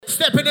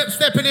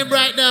Stepping in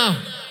right now.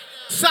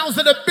 Sounds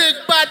of the big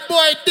bad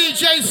boy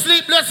DJ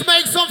Sleep. Let's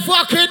make some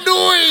fucking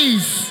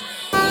noise.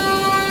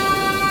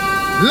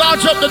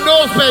 Large up the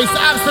North Face.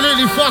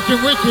 Absolutely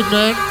fucking wicked,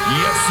 man.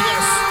 Yes.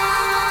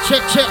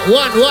 Check. 1.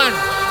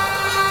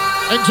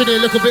 Engineer,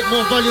 a little bit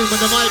more volume on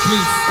the mic,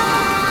 please.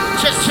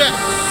 Check.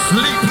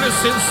 Sleepless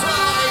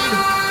inside.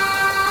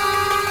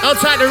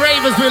 Outside the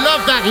ravers, we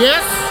love that,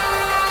 yes?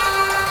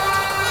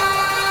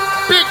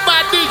 Big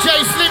bad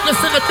DJ Sleepless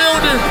in the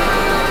building.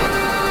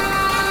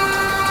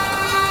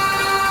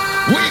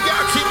 We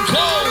got him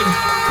cold.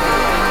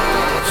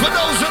 For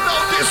those who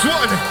know this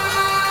one,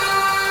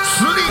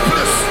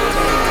 Sleepless,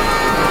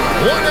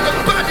 one of the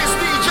baddest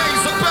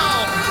DJs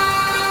about.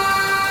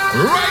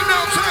 Right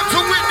now, time to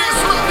witness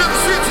London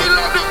City,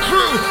 London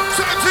crew.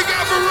 Time to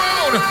gather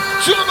around.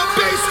 Drum and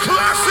bass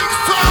classics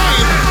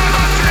time.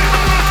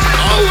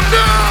 Oh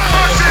no!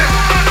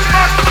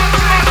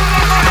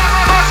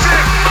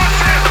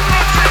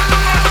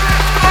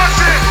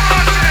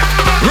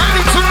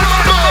 Ready to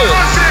rumble.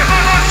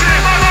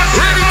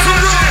 Ready to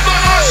rumble.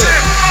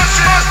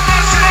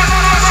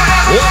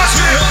 Watch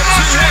it.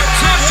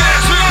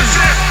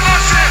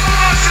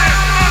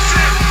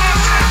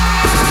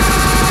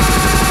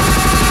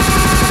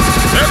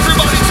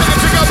 Everybody time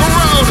to gather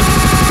around.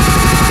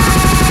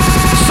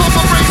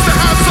 Someone raise the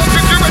hands up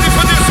if you're ready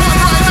for this one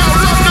right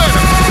now. London,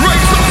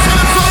 raise those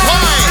hands up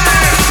high.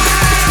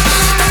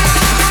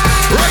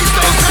 Raise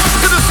those hands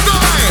to the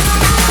sky.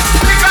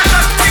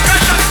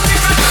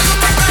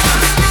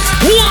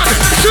 1,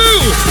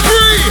 2,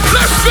 3,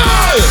 let's go.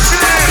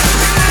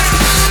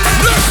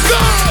 Let's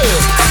go.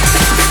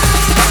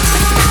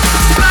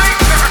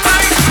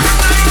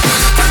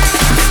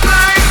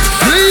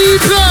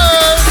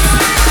 Sleepless.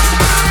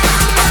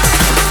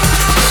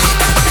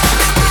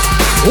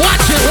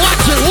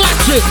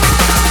 Watch it.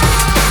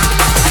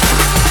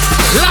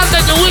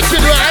 London the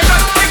wicked, right?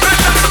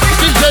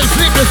 DJ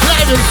Sleepless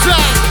live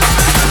inside.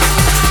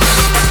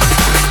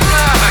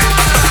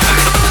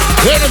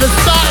 We never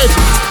started.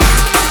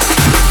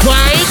 5,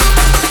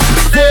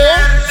 4,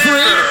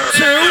 3,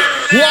 2,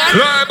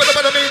 1.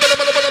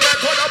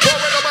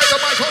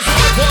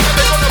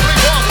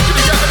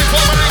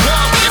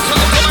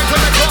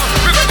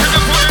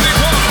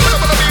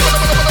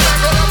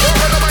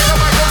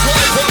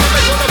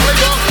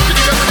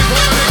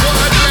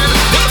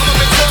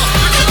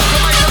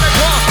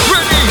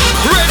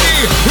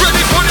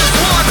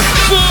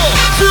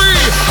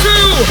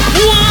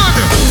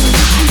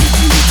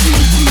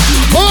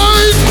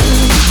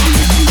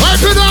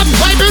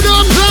 Pipe it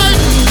up, right?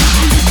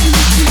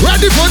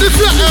 Ready for the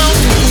flat.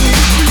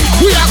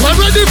 We are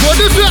ready for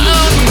the flat.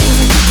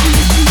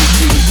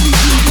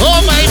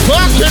 Oh my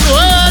fucking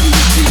word.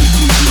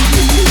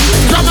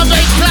 Drum and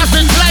bass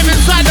classic live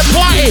inside the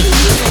party.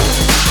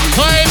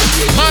 High,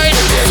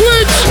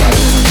 switch.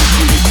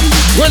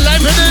 We're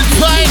live in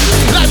inside.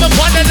 Live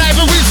upon the live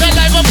and we say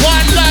live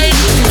upon live.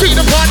 Feed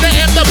upon the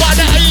M, the bar,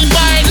 the E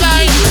by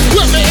line.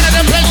 We're in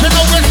the place, you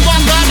know we're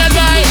spot on the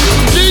line.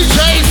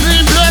 DJ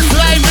Sleepless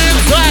live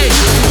inside.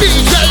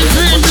 DJ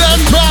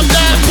Sleepless from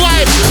that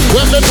vibe.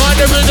 When we find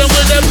the rhythm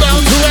with them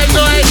bound to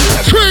enjoy.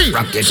 3,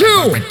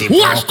 2,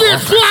 watch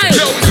this vibe.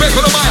 Yo, play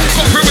for the mic.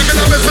 Go through with the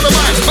numbers to the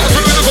mic. Bounce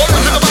through the corners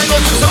to the mic. Go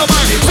to the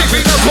mic.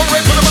 TV does one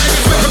right for the mic.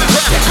 It's for the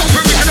track. Go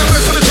through with the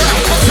numbers to the track.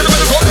 Bounce to the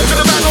middle corner to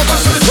the mic. Go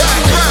to the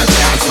track.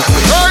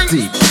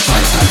 Deep.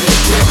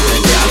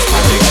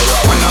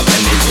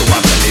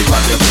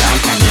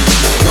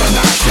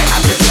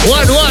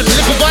 One,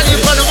 little body in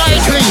front of my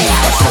please.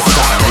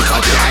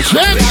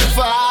 Check.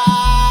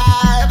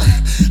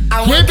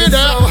 Give it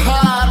up.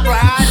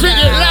 Sing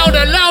it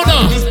louder.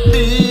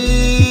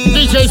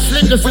 DJ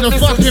Sleepless in the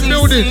fucking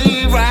building.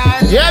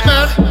 Yeah,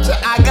 man.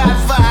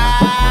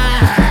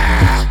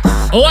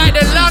 Alright,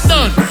 then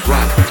London.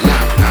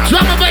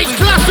 Drum and bass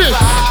classics.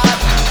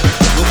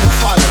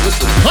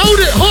 Hold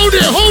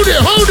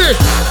it.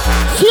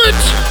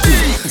 Switch.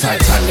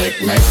 Titanic,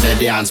 make the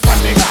dance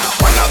panic.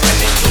 One up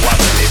and into a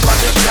belly for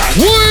the brand.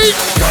 Wait.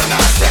 You're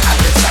nasty at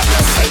the top,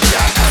 let's say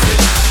can't have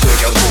it. Do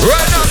your move.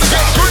 Right now to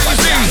get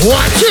crazy.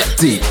 Watch it.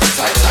 Deep.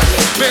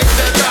 Titanic, Make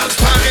the dance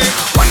panic.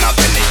 one up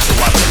and into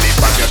a belly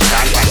for the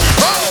brand.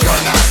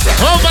 You're nasty.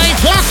 Oh my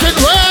fucking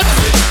word.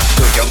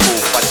 Do your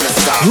move, but you're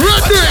sorry.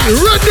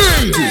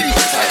 Ready. Deep.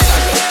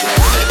 Titanic,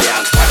 make the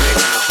dance panic.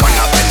 One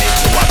up and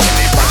into a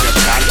belly for the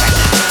brand.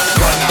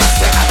 You're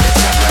nasty at the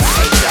top, let's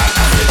say can't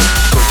have it.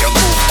 Do your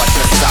move, but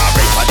you're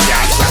sorry, but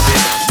dance with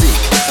it.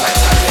 Deep.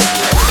 Titanic,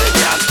 make the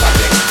dance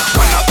panic.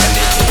 One up and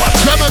into a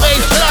belly. Drum and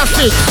bass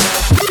classics.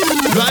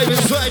 Live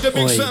inside the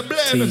mix and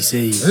blend.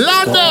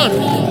 London.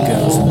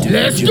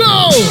 Let's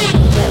go.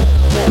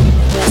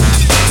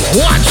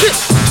 Watch it.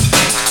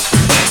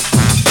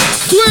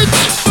 Switch.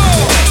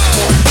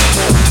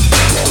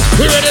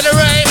 We ready to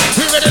ride.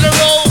 We ready to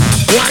roll.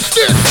 Watch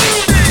this.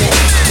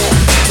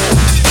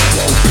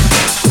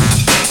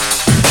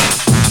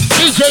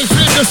 DJ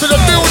Sleepless in the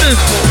building.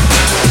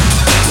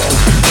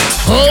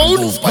 Hold.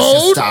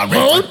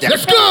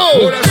 Let's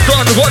go.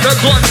 What a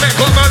gun, make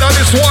a man on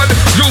this one.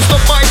 Use the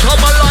mic on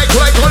my like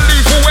a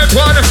lethal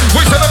weapon.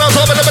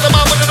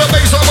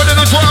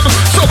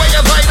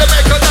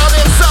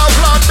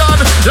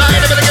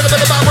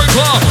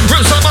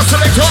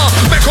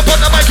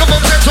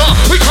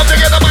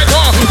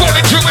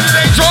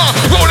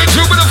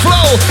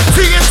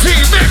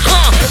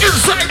 Mekar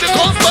inside the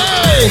combo.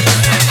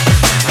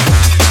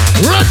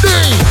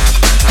 Ready.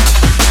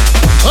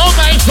 Oh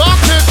my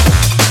fucking.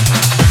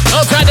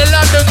 Outside the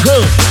London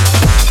crew.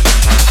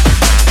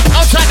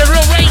 Outside the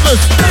real ravers.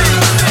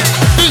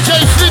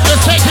 DJ Sleeplesss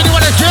taking you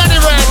on a journey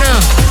right now.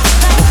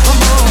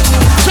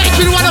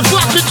 Taking you on a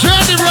fucking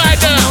journey right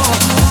now.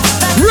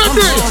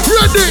 Ready,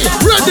 ready,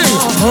 ready.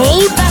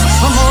 Hold.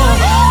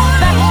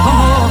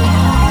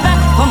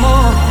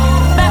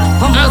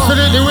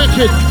 Absolutely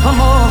wicked.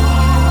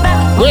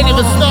 We ain't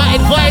even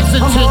started vibes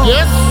and shit,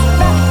 yes?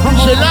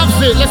 She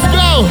loves it. Let's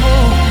go.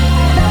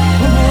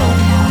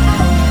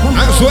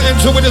 As we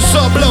enter with the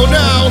sub blow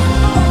now.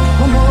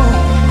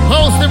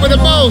 Hosting with the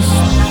most.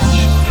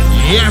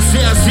 Yes,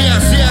 yes,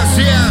 yes, yes,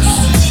 yes.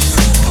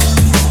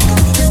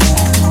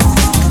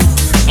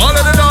 All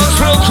of the dance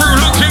floor crew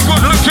looking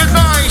good, looking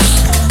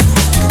nice.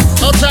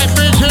 Outside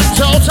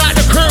Bridget, outside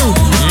the crew.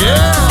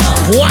 Yeah.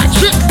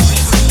 Watch it.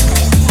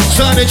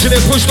 Sound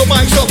engineer, push the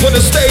mics up on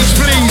the stage,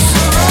 please.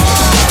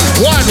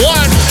 One.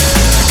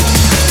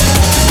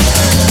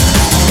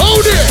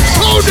 Hold it,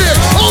 hold it,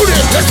 hold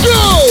it. Let's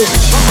go.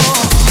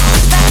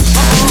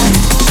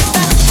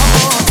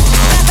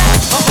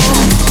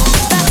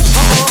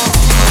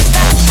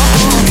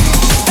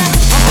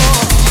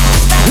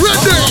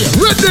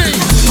 Ready.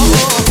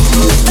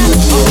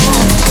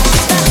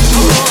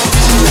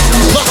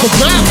 Buckle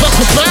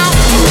down.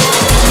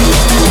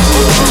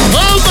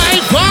 Oh my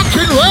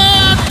fucking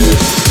word.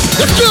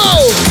 Let's go.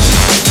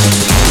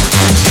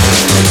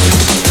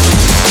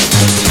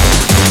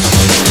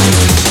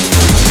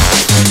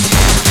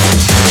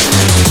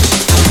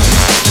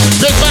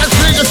 Big man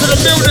fingers to the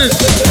building.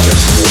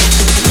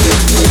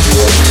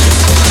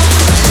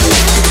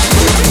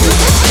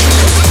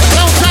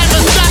 No time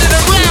for standing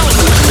around.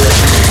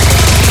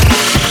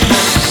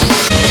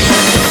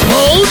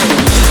 Hold.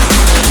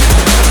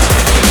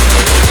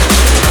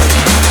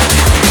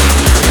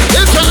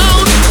 It's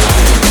on.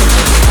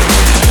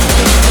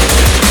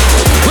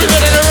 We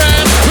ready to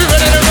rap. We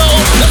ready to roll.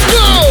 Let's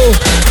go.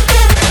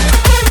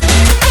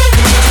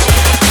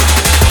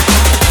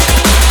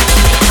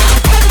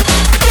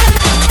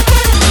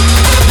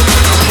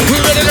 We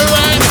ready to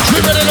ride. We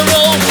ready to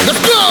roll.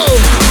 Let's go.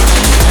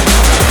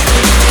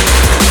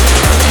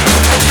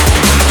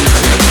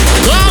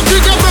 Don't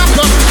pick up,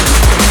 rocker.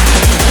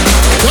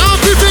 Don't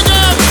pick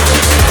up.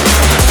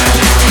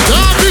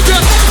 Don't pick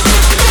up.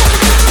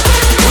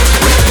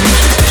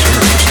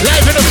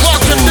 Live in the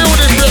fucking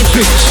building,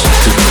 bitches.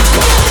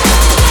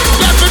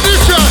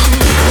 Definition.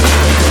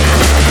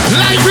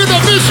 Live in the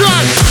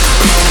mission.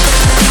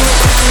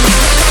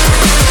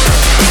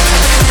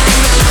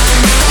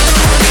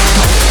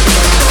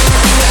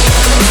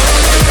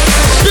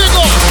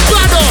 Bigger,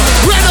 better,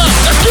 redder.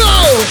 Let's go.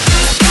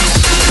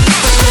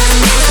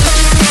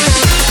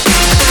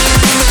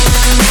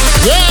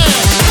 Yeah.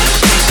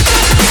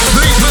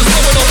 Sleeplesss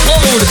coming on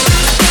board.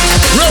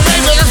 Real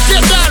Raven, let's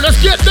get down. Let's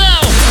get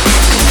down.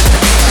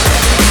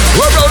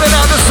 We're rolling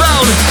out the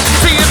sound.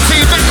 TNT,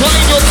 Mekar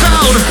in your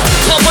town.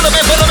 Pop on the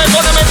man, down.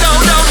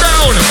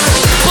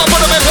 Pop on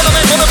the man,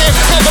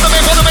 pop on the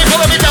man, down.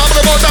 Down with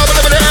the ball, down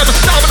with the M.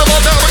 Down with the ball,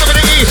 down with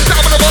the E.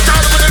 Down with the ball, down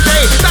with the K.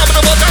 Down with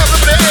the ball, down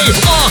with the A. In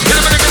the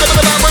minute, give the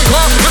back,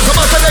 Mekar. With some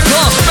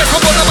selector.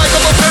 Mekar on the mic,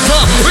 up on center.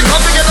 We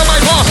come together,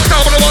 Mekar.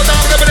 Down with the ball,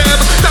 down with the M.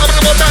 Down with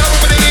the ball, down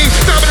with the E.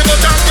 Down with the ball,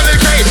 down with the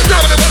K.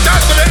 Down with the ball, down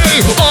with the A. In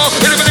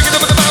the minute,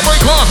 give the back,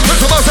 Mekar. With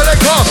some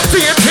selector.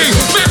 TNT,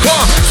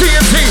 Mekar.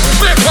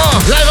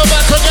 Live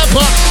about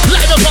together.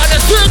 Live about the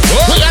swing.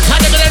 We are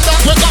tired of getting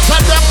knocked. We got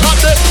some rock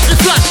public.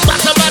 It's like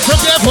back to back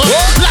together.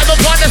 Live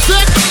upon the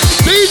stick.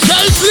 DJ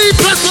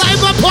Sleeplesss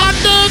live upon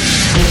it.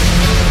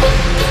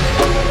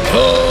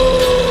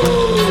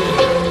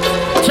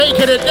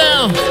 Taking it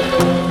down.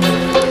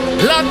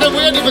 London,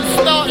 we ain't even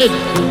started.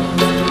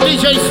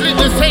 DJ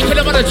Sleeplesss taking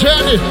them on a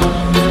journey.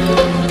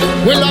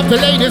 We love the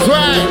ladies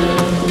right.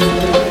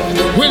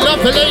 We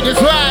love the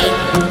ladies right.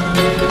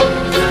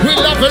 We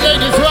love the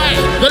ladies right.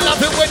 We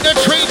love it when they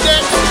treat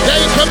them.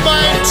 They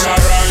combine. Sing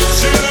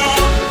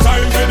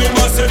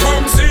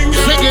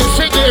it.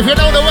 If you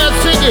know the word,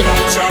 sing it.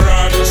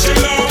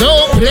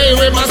 Don't play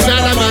with my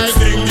salamite.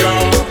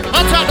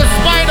 On top of the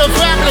Spider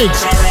family.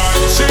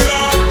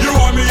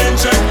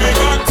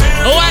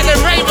 Oh, and the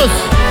ravers.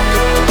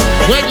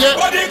 When you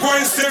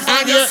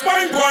and you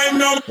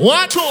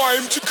what?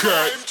 Time to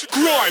get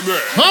grimy.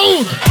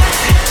 Hold.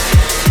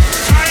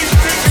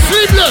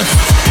 Sleeplesss.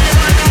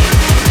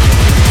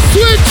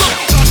 Switch.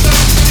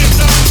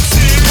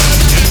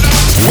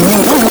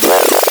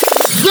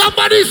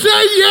 Somebody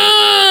say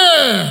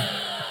yeah.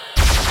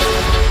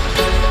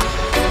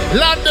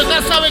 London,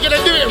 that's how we're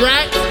gonna do it,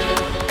 right?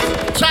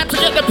 Time to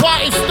get the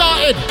party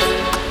started.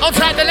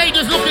 Outside the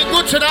ladies looking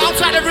good tonight.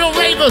 Outside the real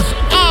ravers.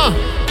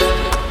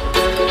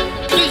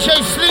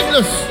 DJ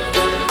Sleeplesss.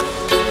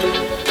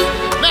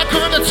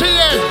 Mekar and the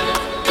TN.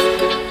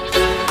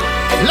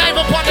 Live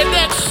up on the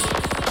next.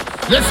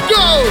 Let's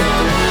go.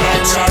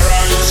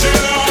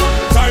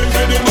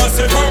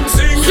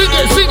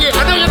 Sing it.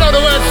 I know you know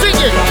the word. Sing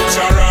it.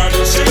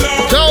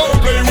 Don't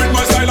play with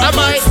my style. I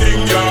might.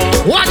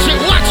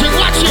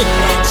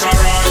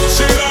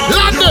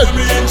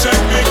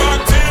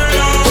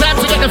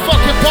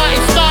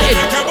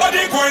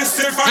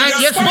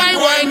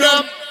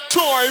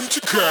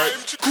 Okay,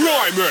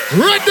 grimy.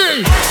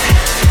 Ready?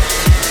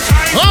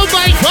 Oh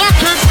my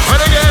fucking!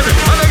 And again,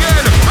 and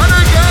again, and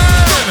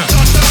again.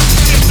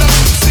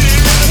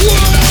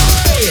 Whoa!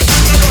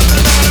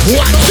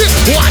 Watch it,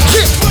 watch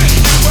it.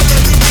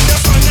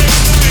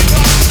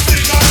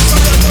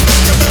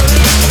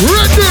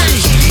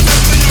 Ready?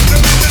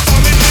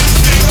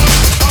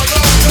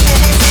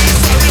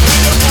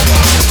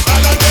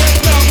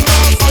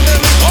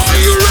 Are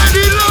you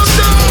ready,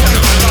 London?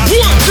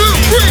 1, 2,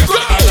 3,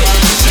 go!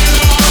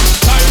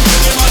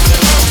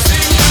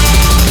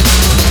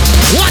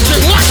 Watch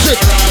it, watch it.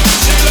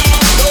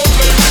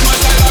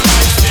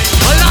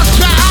 I lost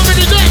track. How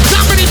many days?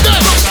 How many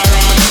days?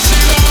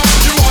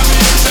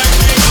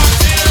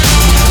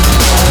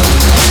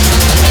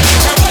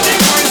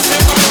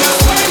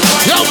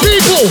 Yo,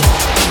 people.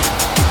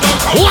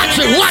 Watch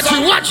it, watch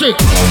it, watch it.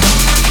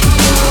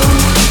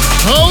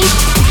 Hold.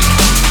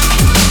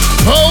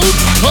 Hold,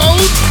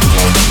 hold.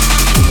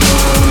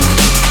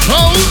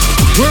 Hold.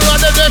 We're on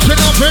the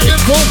national in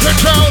full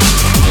control.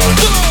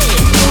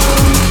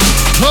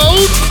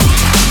 Hold.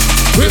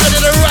 We're ready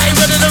to ride,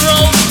 ready to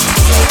roll.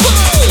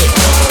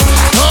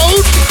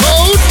 Hold,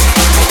 hold.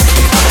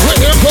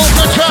 We're in full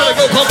control.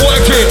 Go, come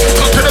work it.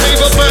 Come to the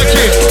beat and work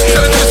it.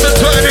 Tell it twist and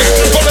turn it.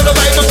 Follow the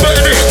vibe and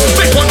burn it.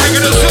 Make one thing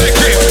in the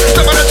circuit.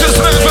 The man is just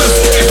nervous.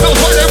 It's no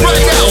point in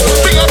right now.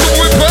 Think I'm doing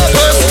with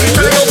purpose.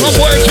 Tell it go, come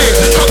work it.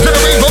 Come to the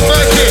beat and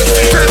work it.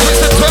 Tell it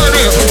twist and turn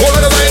it.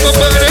 Follow the vibe and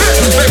burn it.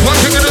 Make one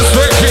thing in the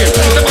circuit.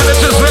 The man is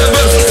just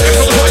nervous. It's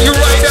no point you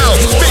right now.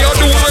 Think I'm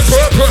doing with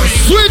purpose.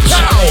 Switch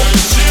out.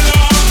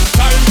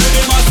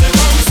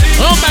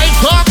 Oh my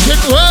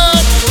fucking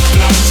word.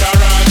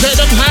 Take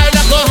them high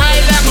like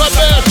a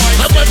bird.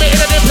 And when we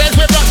enter the place,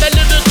 we rock the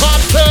little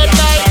concert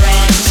night.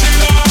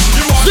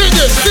 Sing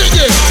it, sing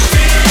it.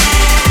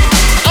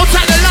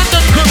 Outside the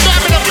London crew,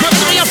 Birmingham crew,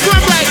 where you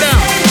from right now?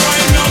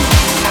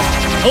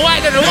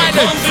 Alright then, alright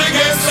then.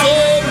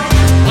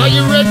 Are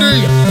you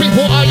ready?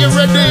 People, are you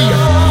ready?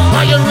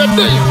 Are you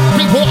ready?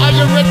 People, are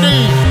you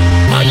ready?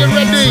 Are you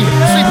ready?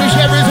 Sleeplesss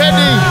is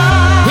ready.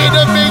 Hit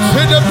the mix,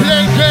 hit the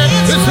blanket.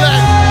 It's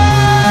like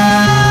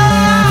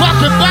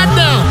fucking bad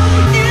now.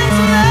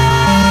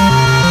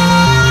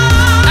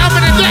 How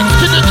many decks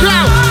to the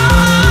crowd?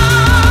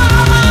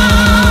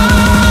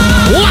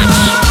 Watch.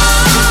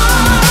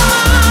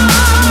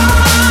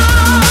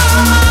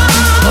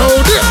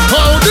 Hold it,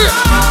 hold it.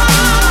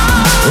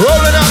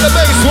 Rolling out the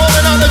bass,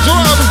 rolling out the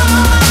drum.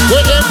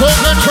 We're in full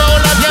control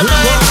of your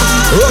mind.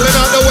 Rolling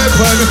out the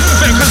weapon,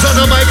 Mekar's on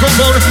the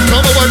microphone. Tell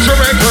me what you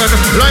reckon.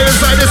 Lie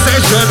inside the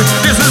session.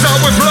 This is how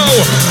we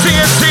flow.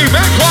 TNT,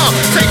 Mekar,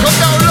 take them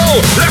down low.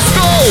 Let's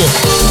go.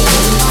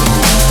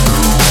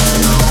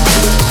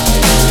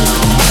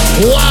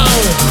 Wow.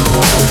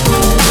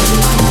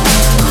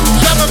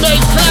 Drum and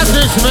bass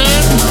classics,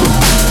 man.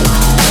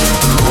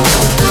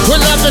 We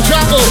love the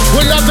jungle,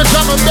 we love the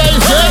drum and bass,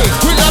 yeah.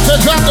 We love the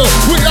jungle,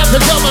 we love the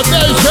drum and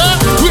bass, yeah.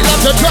 We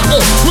love the jungle,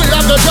 we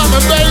love the drum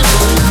and bass.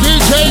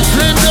 DJ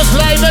Sleeplesss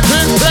live at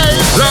his place.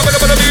 Love it,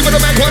 but the beat with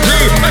the Mac 1G.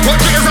 Mac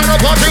 1G is on a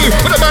party.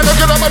 With the man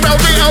looking up around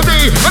DLD.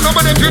 And I'm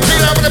an MQT,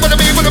 love it, but the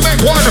beat with the Mac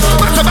 1.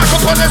 Back to back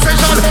up on the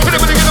station. In the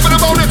beginning of the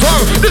morning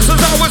tongue. This is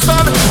how it's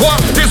done.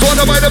 What? This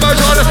one of my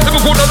dimension.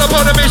 Liverpool on the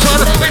part of mission.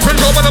 Make some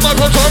job on the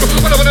microphone.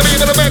 But I'm the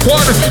beat with the Mac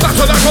 1. Back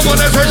to back up on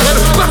the station.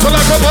 Back to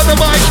back up on the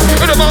mic.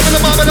 In the mom, in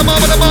the mom, in the mom,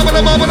 in the mom, in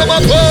the mom, in the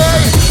mom, play.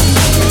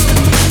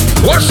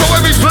 Watch the way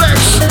we flex.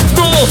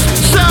 North,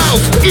 south,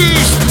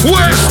 east,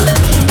 west.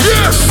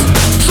 Yes!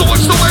 So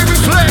watch the way we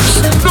flex.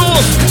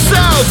 North,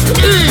 south,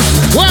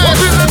 east, west. Up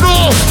in the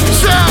north,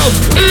 south,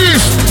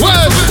 east,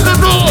 west. Up in the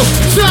north,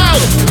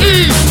 south,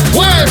 east,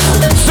 west.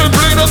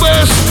 Simply the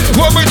best.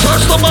 When we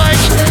touch the mic,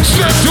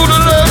 scan to the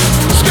left,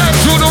 scan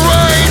to the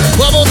right.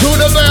 Bubble to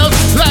the belt,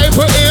 live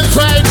for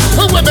inside.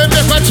 And women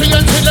make a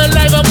TNT the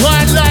live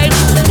upon life.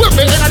 We're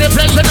making a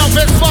deflection of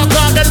it, spark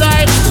on the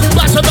life.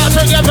 Batter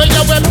together,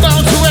 yeah, we're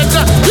bound to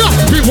enter. Yeah,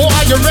 people,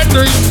 are you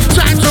ready?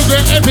 Time to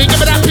get heavy, give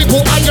me that,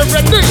 people, are you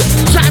ready?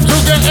 Time to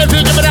get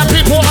heavy, give me that,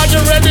 people, are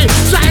you ready?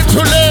 Time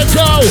to let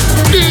go.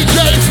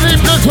 DJ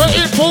Sleeplesss, we're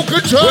in full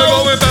control.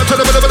 We're going back to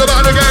the middle of the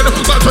band again.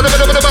 Back to the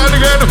middle of the band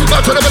again.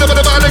 Back to the middle of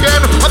the band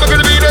again. I'm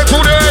gonna be there to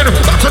the end.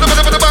 Back to the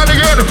middle of the band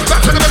again.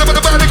 Back to the middle of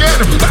the band again.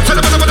 Back to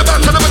the middle of the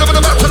band, to the middle of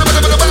the band, to the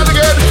middle of the band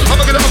again.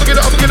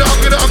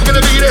 I'm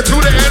gonna be there to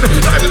the end.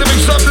 I'm gonna be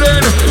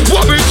something.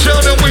 What we tell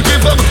them, we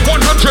give them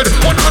 100,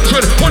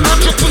 100,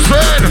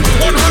 100%.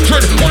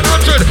 100,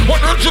 100,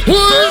 100%.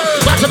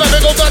 Back to my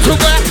big old back to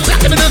back. Back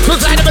to my new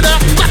side of it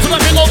up. Back to my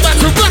big old back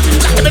to back.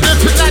 Back to my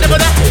new side of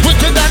it up.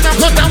 Wicked and knock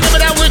us down, give me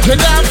that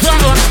wicked and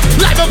power.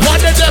 Live upon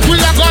the deck, we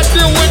are gonna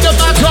deal with the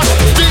matter.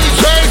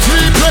 DJ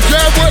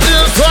Sleeplesss, we're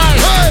inside.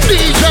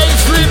 DJ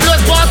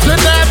Sleeplesss,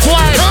 busting that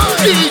fight.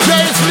 DJ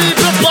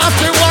Sleeplesss,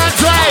 busting one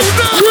drive.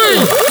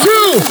 3,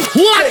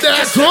 2, 1,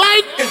 that's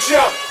right.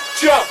 Jump,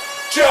 jump,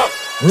 jump.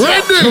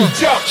 Ready.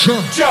 Jump,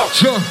 jump,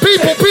 jump.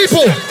 People,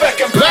 people.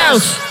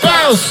 Bounce,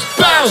 bounce,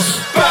 bounce,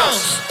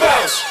 bounce,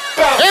 bounce,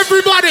 bounce.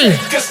 Everybody.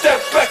 Take a step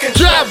back and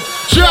Jump,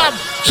 jump,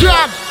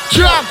 jump,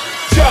 jump.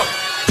 jump,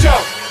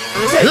 jump.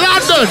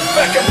 London.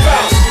 Back and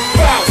bounce,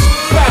 bounce,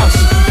 bounce,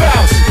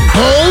 bounce.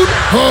 Hold.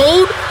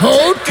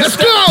 Let's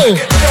go.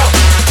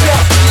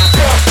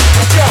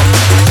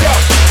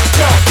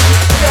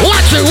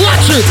 Watch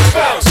it.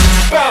 Bounce,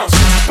 bounce,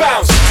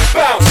 bounce,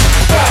 bounce,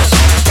 bounce,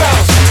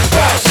 bounce,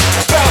 bounce,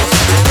 bounce.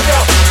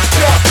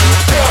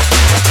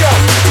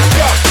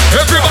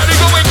 Everybody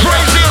going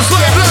crazy. It's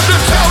like London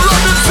town,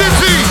 London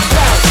city.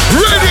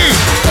 Ready.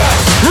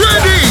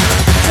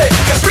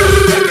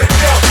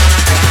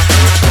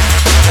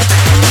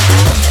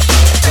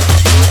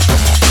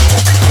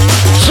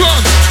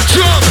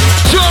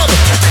 Jump.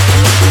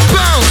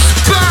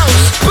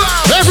 Bounce.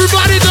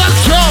 Everybody does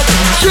jump.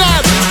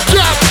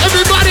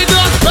 Everybody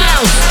does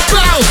bounce.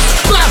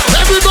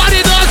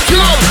 Everybody does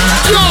jump.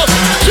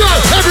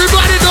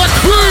 Everybody does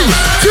 3,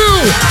 2,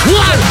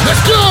 1.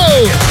 Let's go.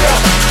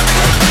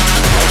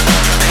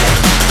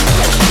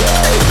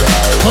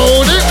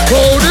 Hold it.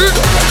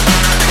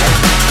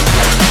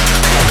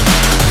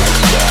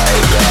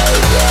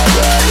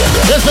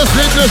 It's the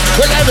Sleeplesss,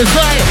 we're live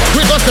inside.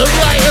 We got the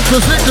right, it's the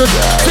Sleeplesss.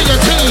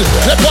 TNT,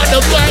 the bottom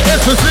right,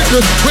 it's the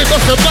Sleeplesss. We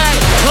got the mic,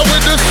 and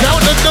with the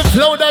sound and the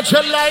flow that you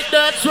like,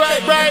 that's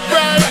right.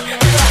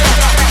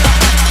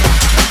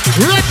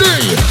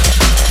 Ready?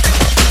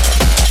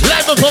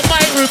 Live up on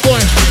my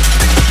boy.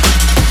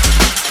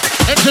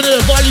 Engineer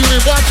volume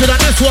in one to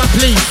this one,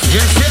 please.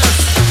 Yes.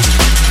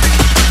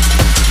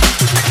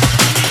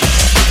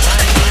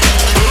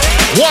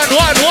 One.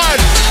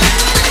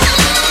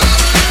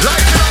 Light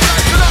it up.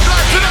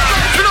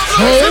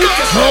 Hold.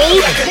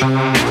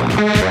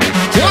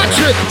 Watch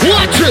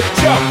it.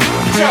 Jump,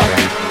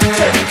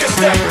 take a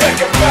step back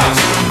and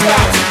bounce,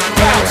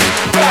 bounce.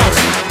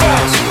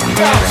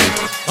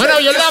 I know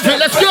you love it,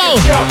 let's go.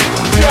 Jump.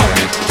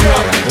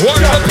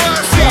 One of the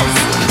passes.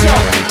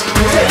 Jump,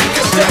 take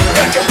a step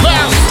back and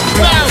Bounce.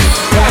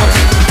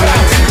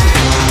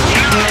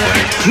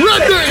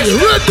 Ready.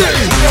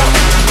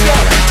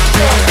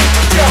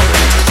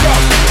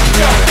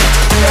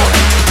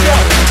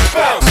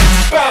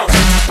 Bounce.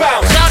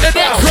 Count the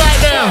decks right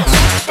now.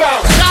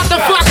 Count the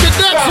fucking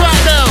decks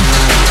right now.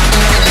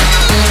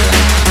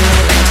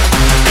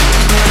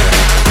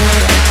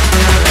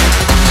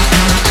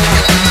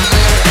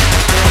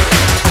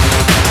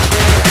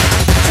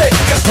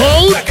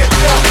 Hold.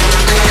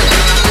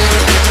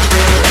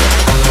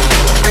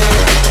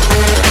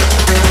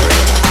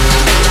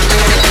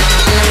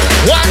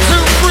 1,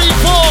 2, 3,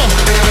 4.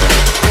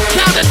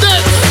 Count the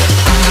decks.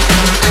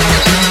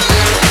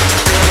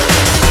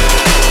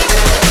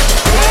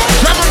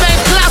 Drum and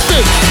bass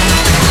classic.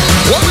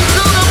 What we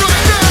doing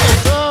right now?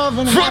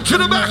 Front to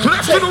the back,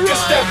 left to the right.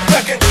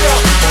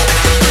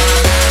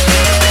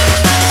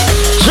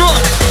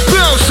 Jump,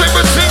 bounce,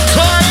 everything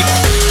tight.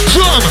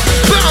 Jump,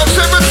 bounce,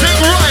 everything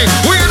right.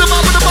 We in the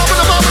mob,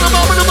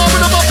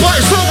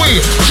 so we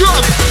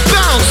jump,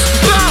 bounce,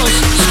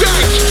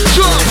 skate,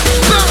 jump,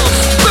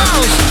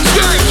 bounce,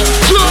 skate,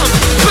 jump,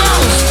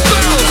 bounce,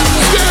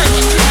 skate.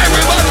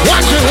 Everybody,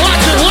 Watch it.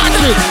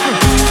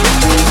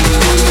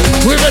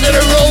 We ready to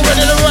roll,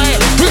 ready to ride.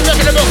 We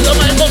ready to buckle the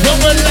microphone,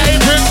 we're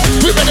live in.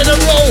 We ready to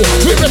roll,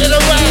 we ready to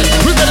ride.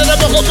 We ready to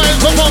buckle the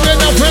microphone, we're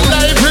not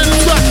live in.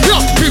 Yo,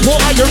 people,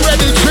 are you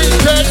ready? Treat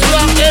that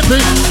slot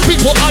heavy.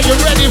 People, are you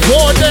ready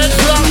for that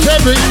slot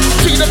heavy?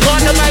 See the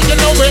corner mic, you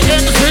know we're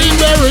MC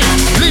Berry.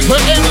 Leave for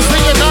MC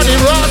and all the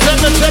Ross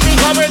and the Cherry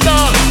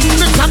corridor.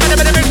 Mix up in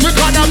the mix, we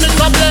call them mix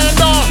up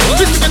blender.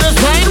 Listen to the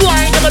side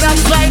wine, give it up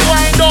side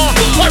wine door.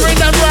 Hurry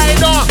them right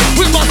door.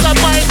 We must have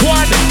mic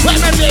one. When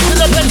I make to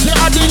the place, you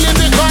are the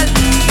lyrical.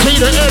 See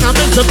the end, I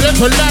mix the blend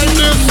for live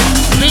this.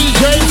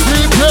 DJ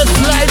Sleeplesss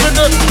live in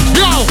it.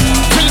 Yo,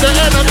 see the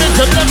end, I mix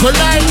the blend for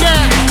live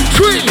there.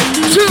 3,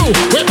 2,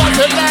 we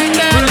must have like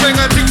that. we're being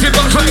addicted,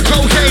 but like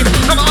cocaine.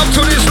 Never up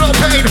to this, no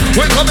pain.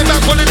 We're coming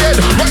back from the dead.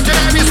 Right to the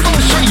end, it's no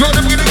straight. You're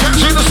the really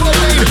catching the slow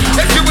lane.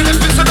 If you with a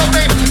piece of no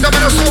name, that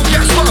mean a soul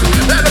gas pump.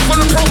 Let it full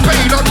of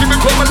propane. I'll keep it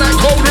coming like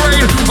cold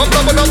rain. I'm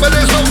double up, but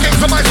there's no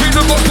games. I might speak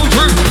the gospel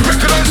truth.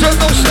 Recognize you're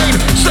no stain.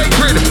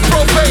 Sacred,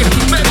 profane.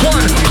 Make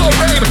one, cold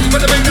name.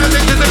 But the big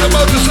addicted to the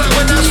motorcycle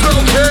when that's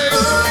okay.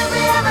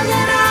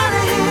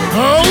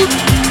 Hold.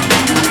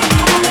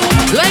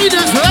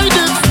 Ladies.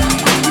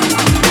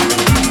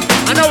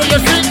 I know what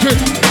you're thinking.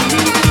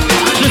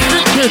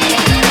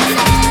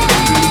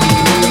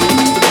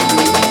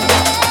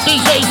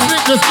 DJ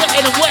Sleeplesss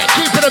getting them wet,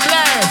 keeping them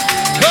live.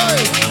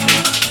 Hey.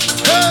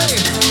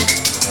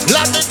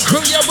 London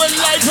crew, yeah, we're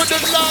live with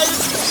them live.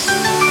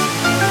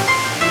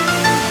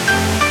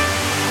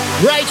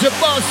 Ride your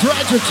bus,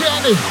 ride your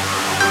journey.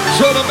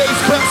 Show the bass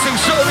classic,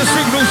 show the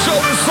signal, show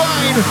the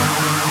sign.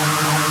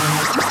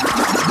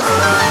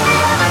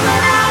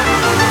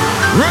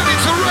 Ready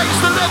to raise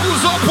the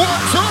levels up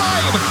one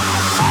time.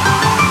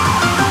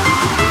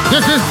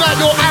 This is not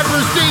your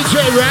average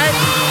DJ, right?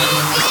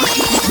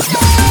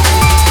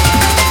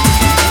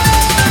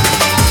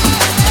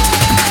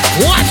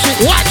 Watch it.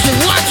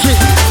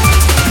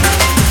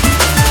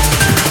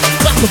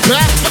 Back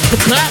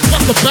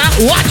the back,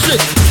 watch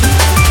it.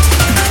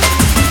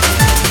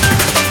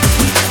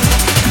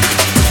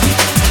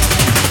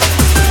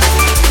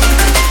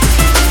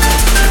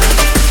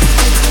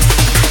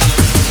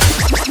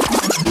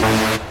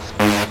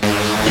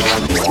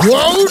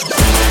 Whoa!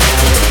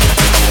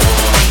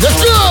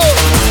 Let's go!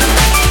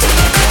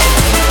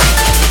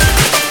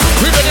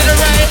 We ready to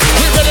ride,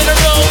 we ready to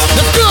roll.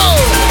 Let's go!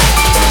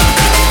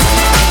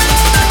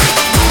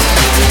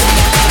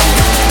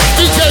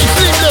 DJ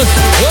Sleeplesss.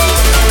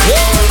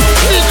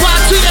 Mekar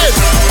TNT.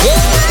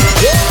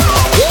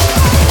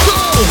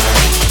 Go!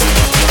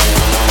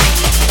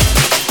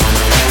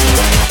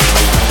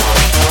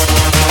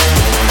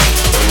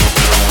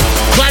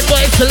 Bad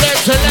boy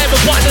select, live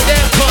upon the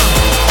damn car.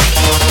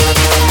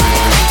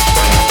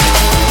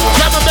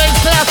 Drum and bass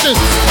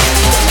classics.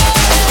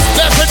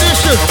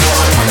 Definition.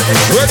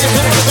 Ready to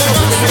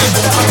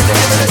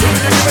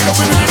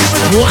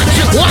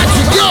watch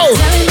it, yo!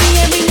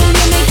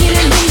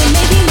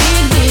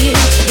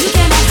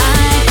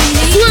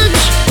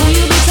 Switch!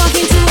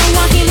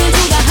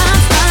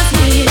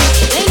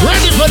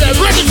 Ready for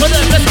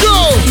them, let's go!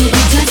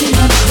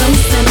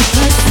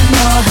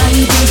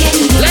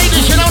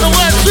 Ladies, you know the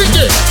word, sing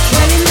it!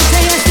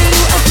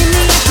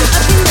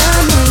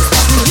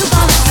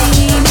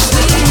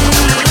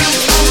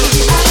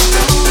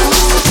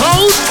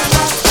 Hold!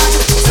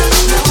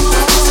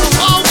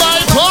 Oh my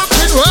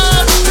fucking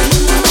word!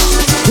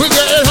 We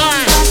get it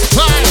high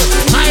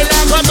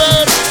like a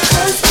bird.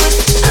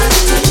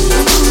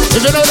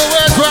 If you know the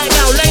words right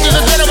now, ladies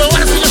and gentlemen,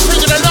 wanna see you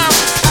singing along?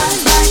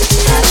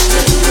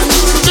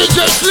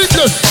 DJ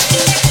Sleeplesss.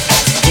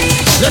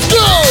 Let's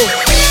go!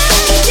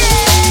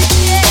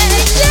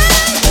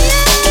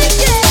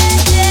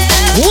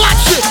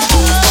 Watch it!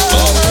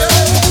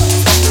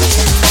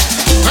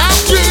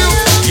 I'll give you.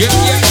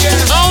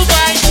 Yeah. Oh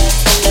my!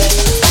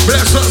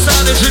 Bless up,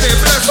 sound engineer,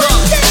 bless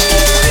up.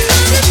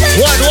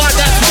 One,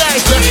 that's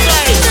nice.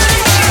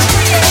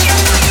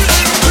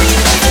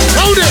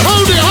 Hold it!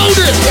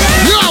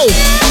 Yo!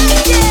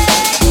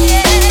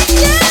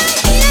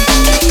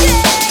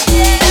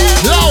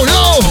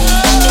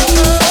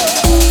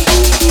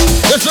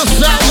 This is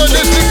sound of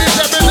this thing is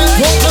a business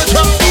for the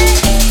top.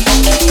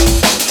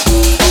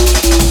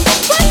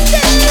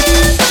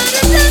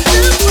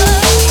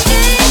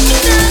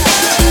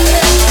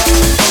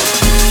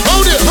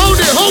 Hold it!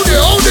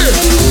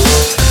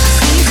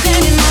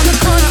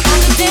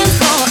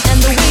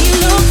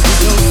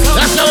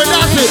 That's how it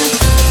does it.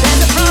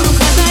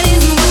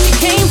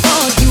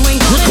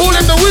 We call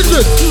him the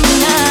wizard.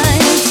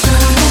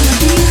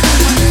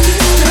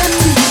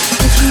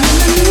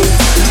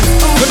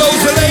 For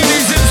those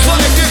ladies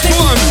inside this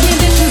one.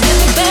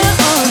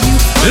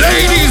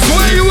 Ladies,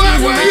 where you at?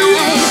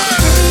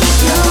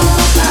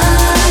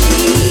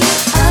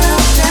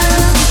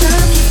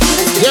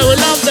 Yeah, we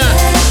love that.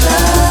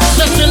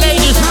 Sexy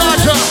ladies,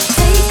 larger.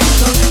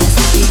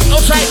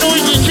 Outside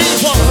Louis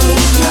Keeper.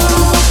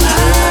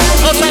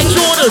 Outside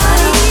Jordan.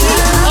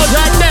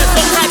 Outside Ness.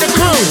 Outside the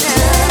crew.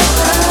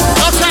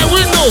 Outside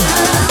window.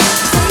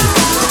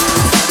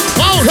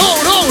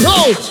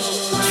 Hold.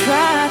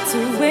 Try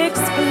to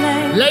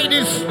explain.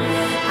 Ladies,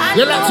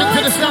 you're locked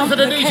into the sound of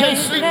the DJ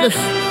Sleeplesss.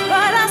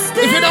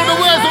 If you know the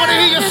words, I want to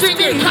hear you sing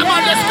it. Come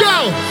on, let's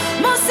go.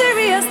 More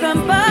serious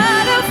than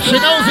butterflies. She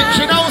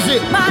knows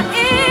it. My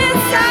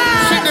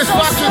inside. Sing this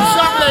fucking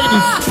song,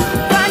 ladies.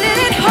 Finding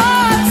it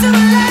hard to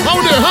let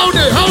Hold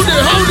it.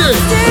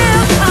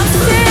 I'm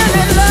still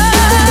in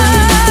love.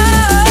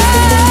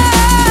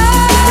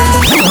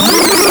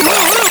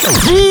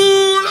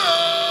 Pull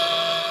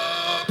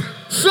up.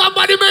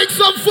 Somebody make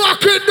some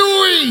fucking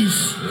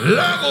noise.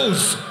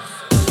 Levels.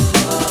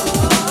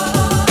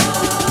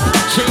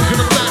 Taking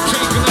them back,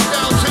 taking them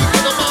down,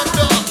 taking them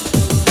under.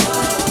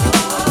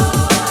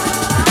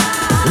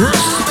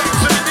 Respect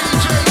to the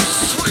DJ,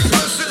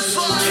 Sleeplesss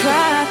inside.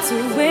 Try to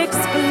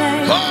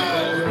explain. Oh.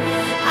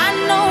 I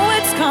know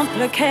it's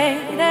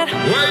complicated.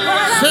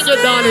 Sing it,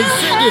 darling,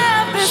 sing it.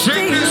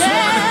 Sing this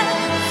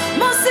one.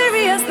 More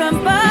serious than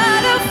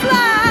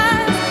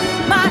butterflies.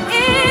 My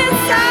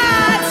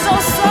inside so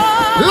sore.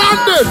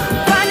 London.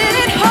 Finding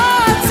it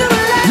hard to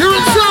let You're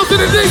in sound to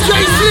the DJ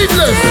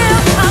Sleeplesss.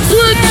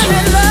 Switch.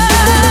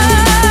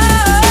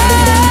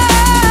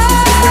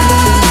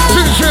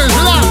 Teachers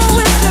locked.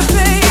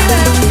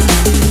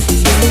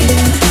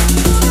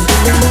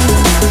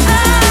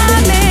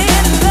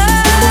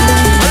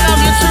 I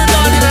love you too,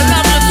 darling. I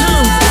love you too.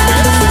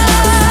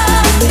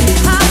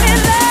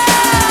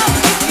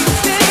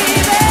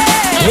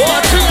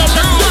 One, two, let's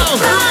go.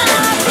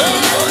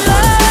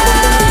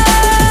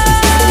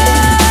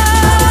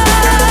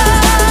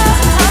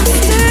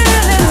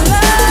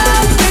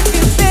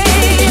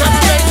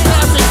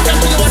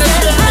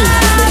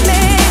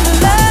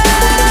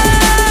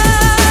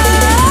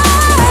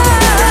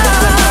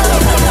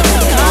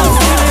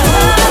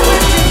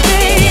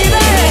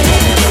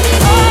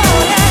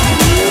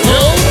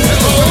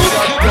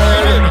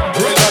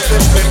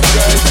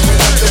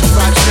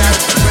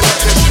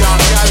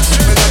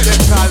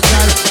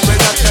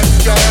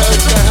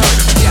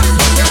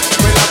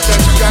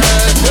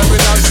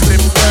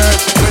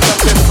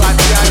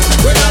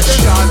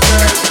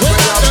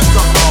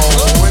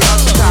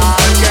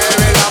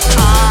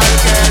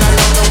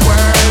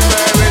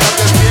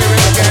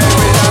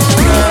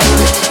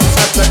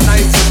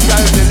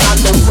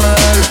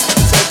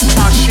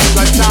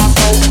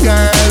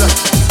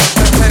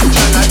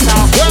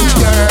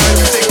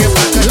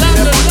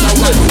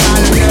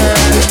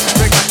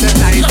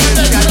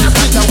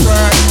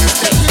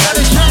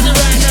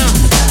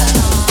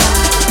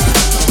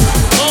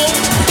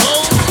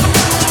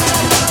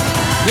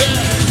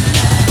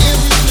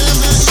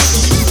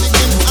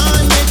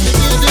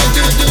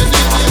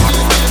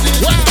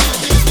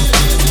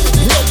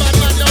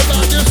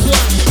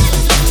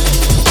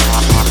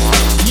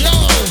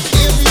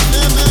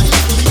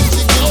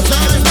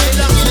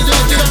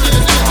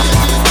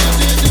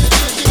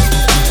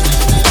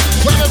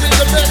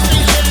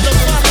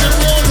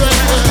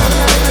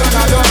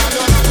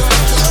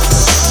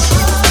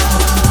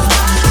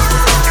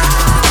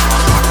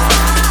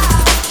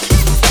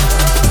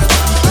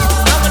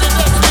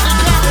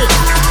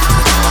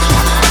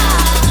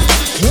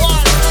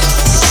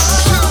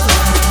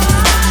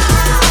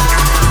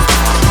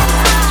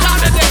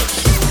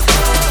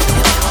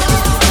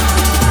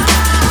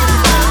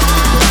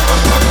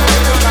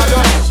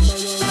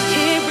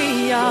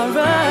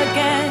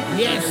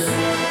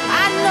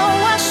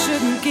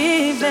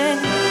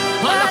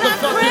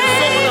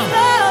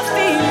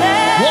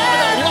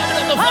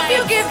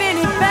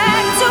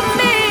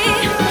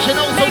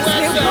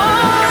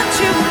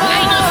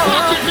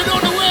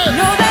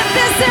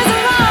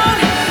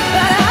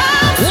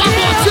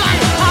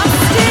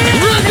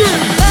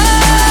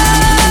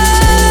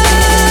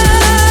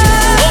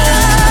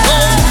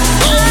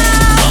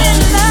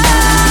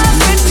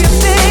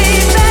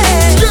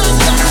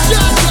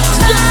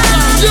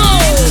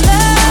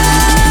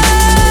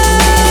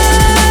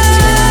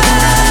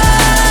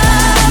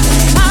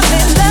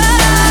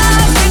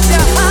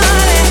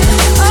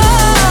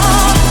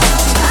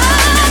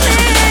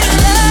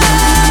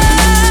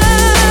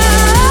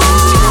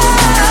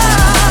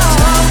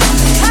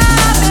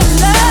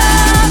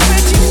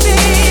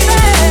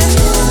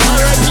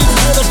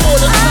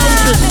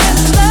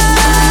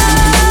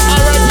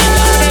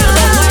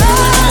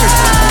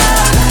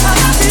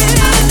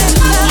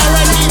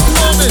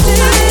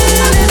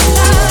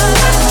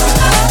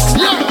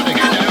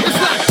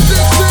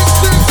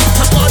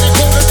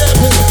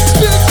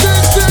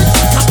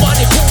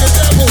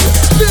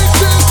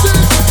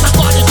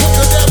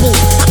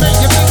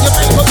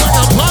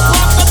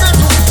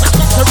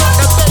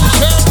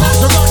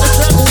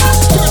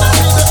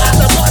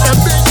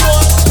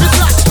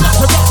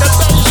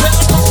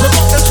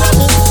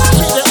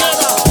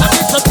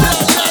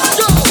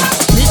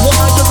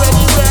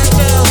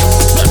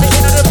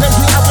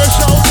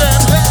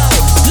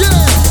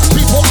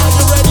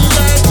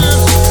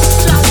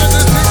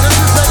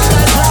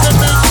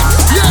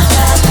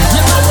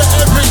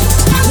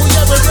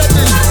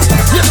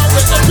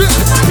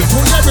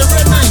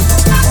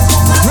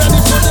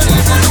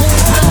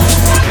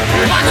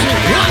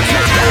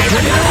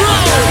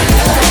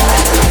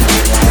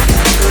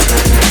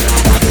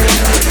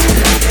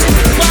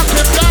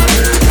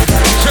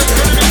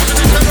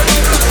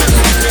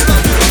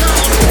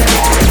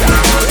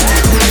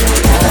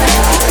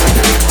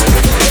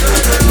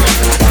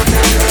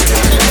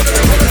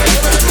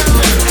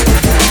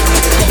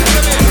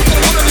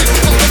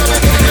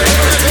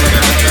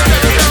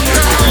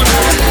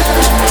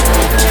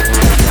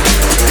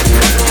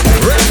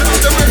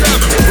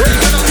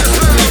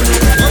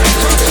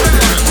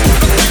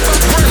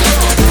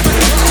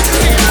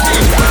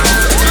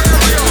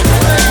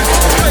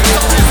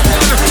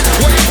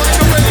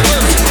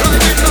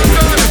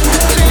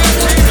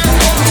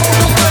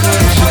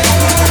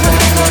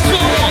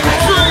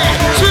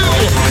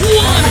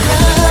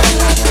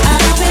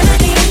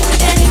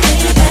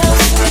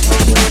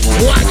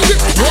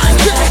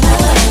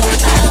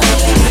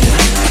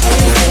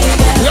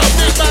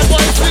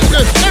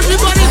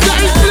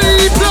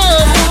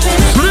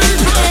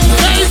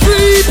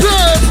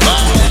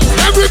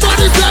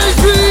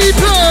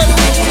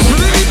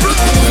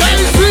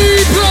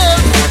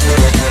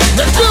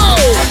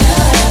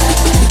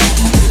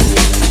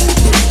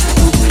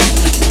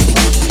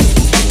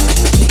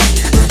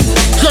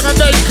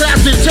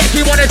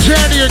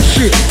 journey and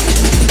shit.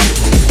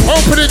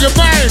 Opening your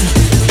mind.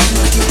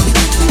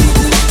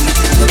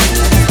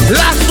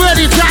 Last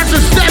 30 times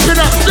of stepping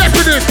up,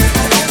 stepping in.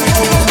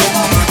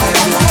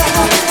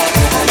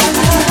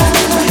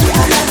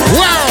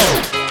 Wow.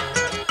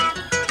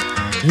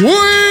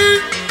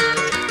 Wait.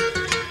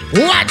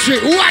 Watch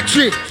it, watch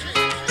it.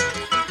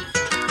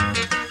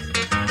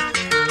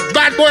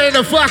 Bad boy in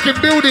the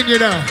fucking building, you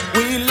know.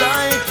 We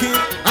like it.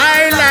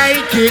 I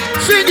like it.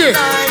 Sing it.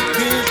 Like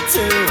it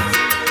too.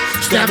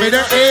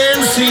 Stamina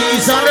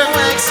MCs on the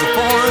wax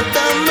support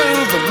the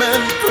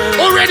movement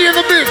crew. already in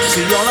the mix.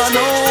 See, all I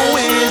know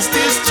is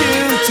this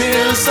tune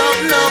till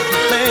something up.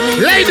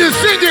 Ladies,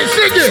 sing it,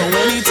 sing So it.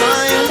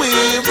 anytime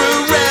we're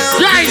around,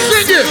 Guys,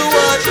 sing it.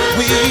 what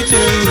we do.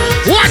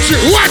 Watch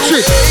it, watch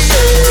it.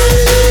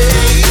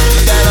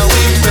 That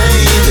we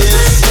made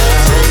this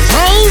sound.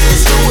 Oh,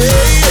 It's the way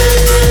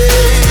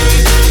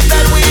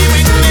that we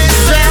bring this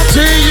sound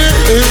to you.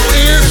 It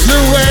is the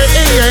way.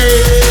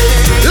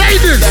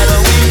 Ladies, that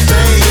we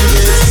made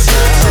this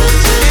sound.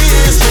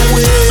 It's the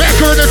way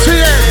Mekar in the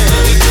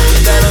TNT.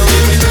 that we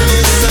bring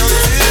this sound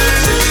to.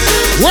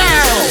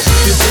 Wow.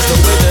 This is the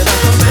way that I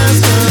commence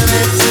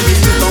connect to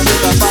you. Don't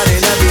make a body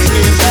that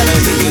begin gotta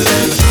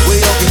healing. We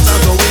all can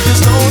talk, but we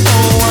just don't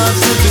know what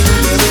to do.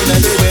 There ain't a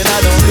day when I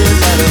don't get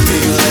that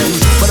feeling.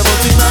 But about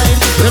tonight,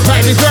 The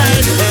fight is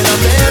right. and I'm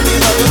there, me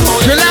love it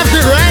more. She loves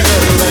it, right?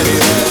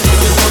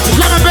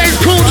 Drum and bass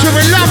culture,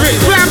 we love it.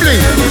 Family.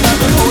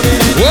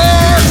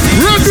 What?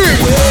 Rudy.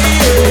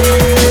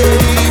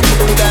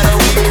 That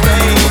we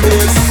made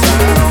this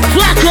sound.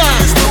 Flocka.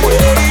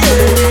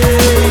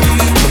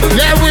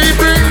 Yeah, we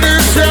bring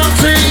this sound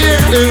to you.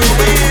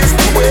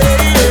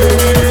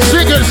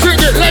 Sing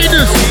it,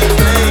 ladies.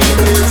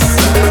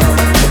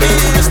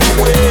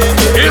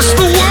 It's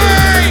the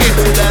way.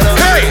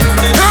 Hey,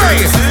 hey,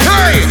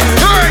 hey,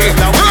 hey,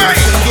 hey.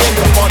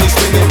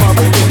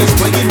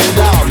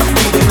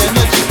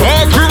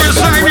 All crew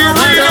inside the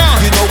arena.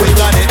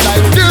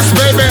 This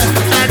baby,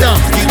 and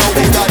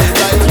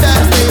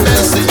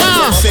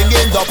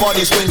Singing the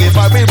body swing, if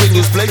I ring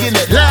is playing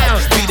it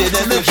loud. Beating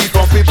energy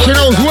from people. she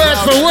knows word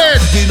for word.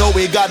 You know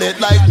we got it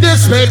like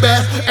This baby,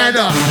 and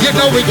you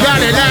know we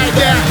got it like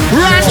that.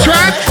 Right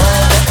track.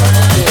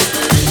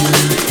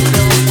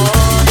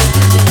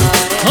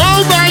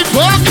 Oh my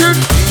fucking.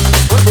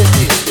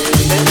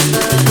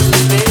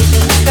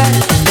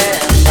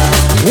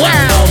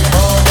 Wow.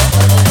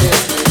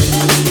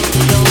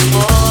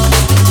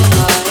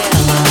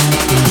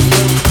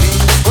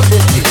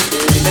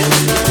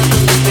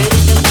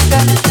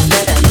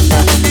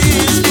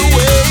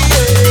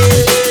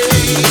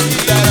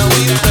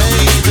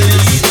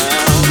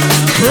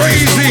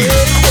 Crazy.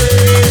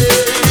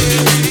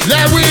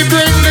 That we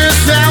bring this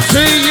out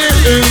to you.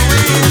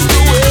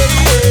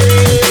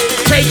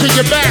 Taking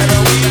you back.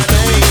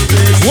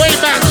 Way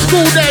back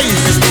school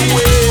days.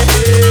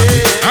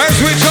 As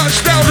we touch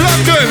down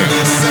London.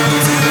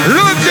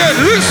 London,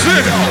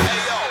 listen.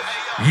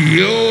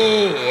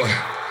 Yo.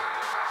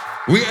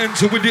 We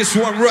enter with this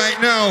one right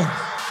now.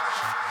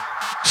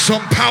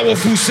 Some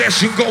powerful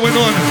session going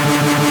on.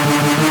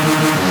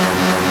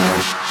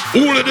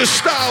 All of the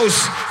styles.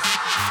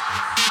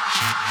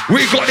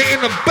 We got it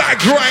in the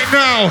bag right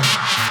now.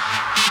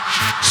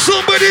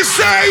 Somebody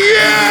say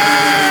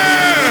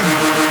yeah!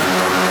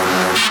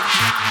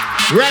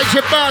 Raise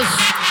your buzz.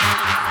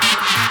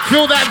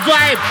 Feel that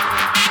vibe.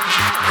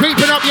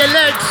 Creeping up your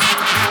legs.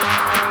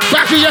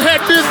 Back of your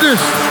head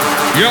business.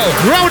 Yo,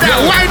 Roll that,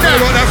 wind that.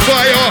 roll that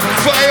fire,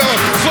 fire,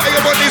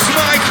 fire on this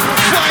mic.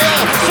 Fire,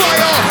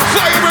 fire,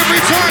 fire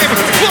every time.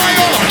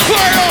 Fire,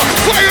 fire,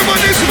 fire on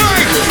this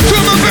mic.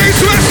 Drum and bass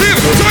massive.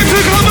 Time to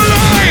come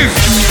alive.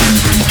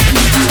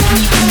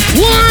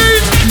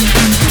 What?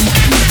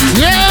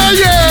 Yeah,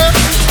 yeah.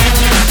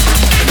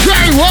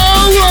 Say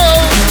whoa, whoa.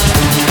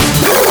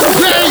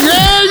 Say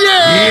yeah,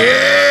 yeah.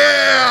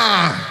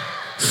 Yeah.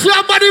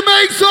 Somebody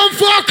make some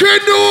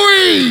fucking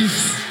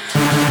noise.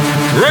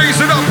 Raise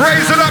it up,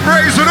 raise it up,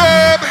 raise it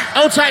up.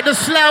 Outside the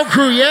Slough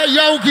crew, yeah?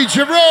 Yogi,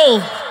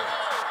 Jerome.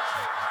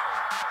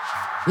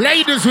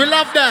 Ladies, we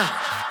love that.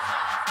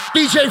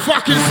 DJ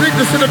fucking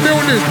Sleeplesss in the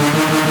building.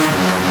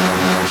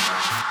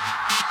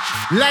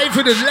 Live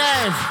for the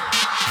live.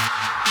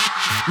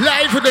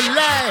 Live for the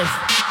live.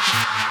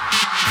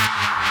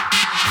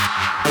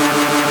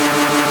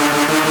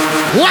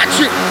 Watch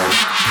it.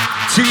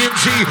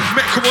 TNT,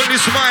 Mekar on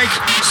this mic.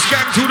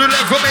 Scan to the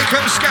left, make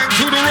him scan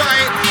to the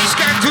right.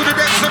 Scan to the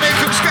depths, make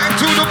him scan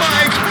to the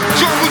mic.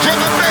 Jungle drum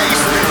and bass,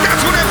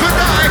 that's what ever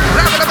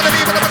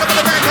die.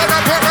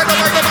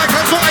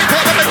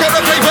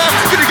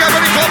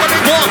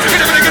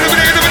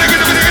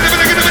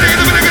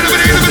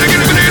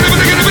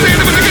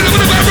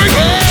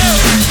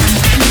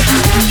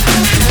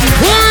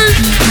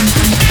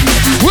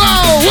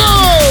 Whoa,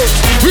 whoa.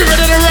 We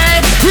ready to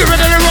ride, we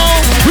ready to roll,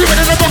 we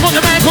ready to bump on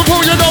the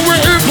microphone, you know we're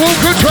in full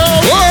control.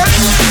 What?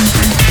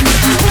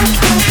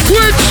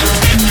 Switch.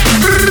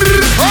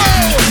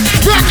 Oh,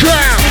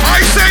 background.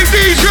 I say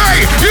DJ,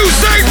 you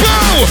say Bo.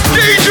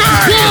 DJ,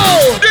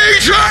 Whoa.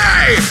 DJ.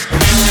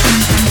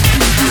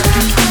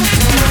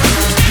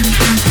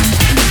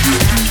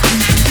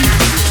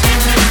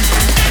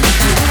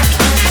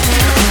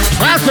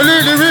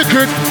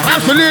 fucking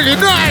absolutely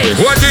nice.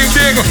 One ding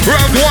ding,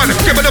 round one.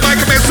 Give me the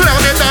mic and make sound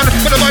and done.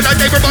 For the one that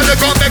everybody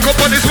got make up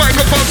on this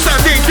microphone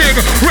sound. Ding ding,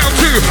 round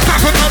two.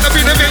 Half a pound of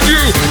in the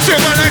menu. So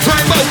my life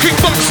like about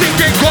kickboxing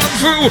get gone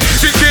through.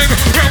 Ding ding,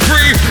 round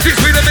three. This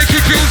way to make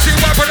you feel see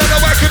why but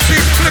I can see.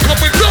 Gonna come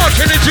with dark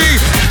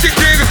energy. Ding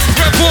ding,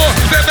 round four.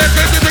 Then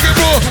get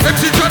raw.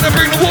 MC trying to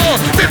bring the war.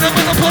 Then I'm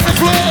up on the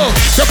floor.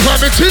 The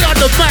committee on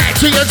the mic,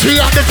 TNT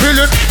on the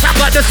villain. I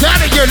got the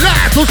sound of your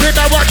life. Who said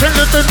I watch and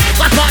listen?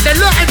 I thought they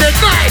light in the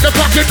night. The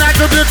fucking night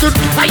of listen.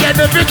 I had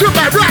the vision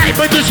by right,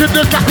 but this shit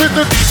just not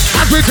listen.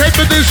 As we take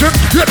position,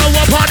 you know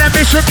I'm on a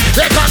mission.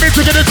 They got me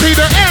to get it to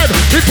the end.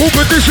 In full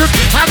position,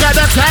 I got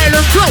that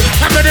silent flow.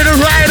 I'm ready to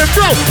ride and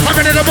blow. I'm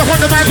ready to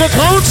behind the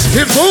microphone.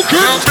 In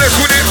focus. I'm blessed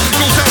with it.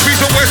 Go south,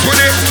 east, and west with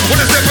it. When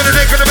I step on the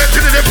neck, gonna bend to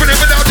the depth with it.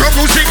 Without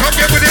jungle, she come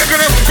get with it.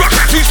 Gonna rock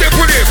that two-step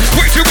with it.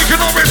 Wait till we can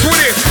all rest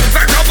with it.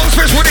 Back down, most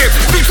fresh with it.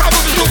 New style,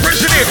 but there's no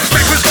fresh in it.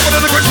 Make us come under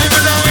the grudge room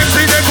and now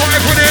MC, they're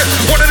quiet with it.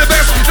 One of the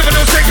best, never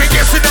no second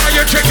guessing, now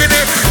you're checking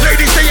it.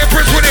 Ladies, stay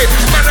impressed with it.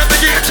 Man, I'm the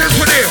chest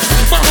with it.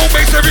 My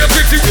homemates, area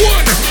 51.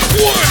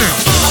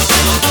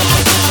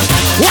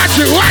 Watch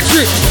it, watch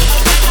it.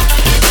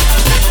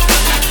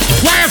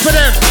 Wire for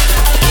them.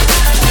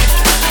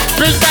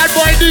 Big bad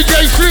boy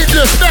DJ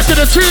Sleeplesss, back to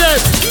the TNT.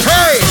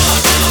 Hey!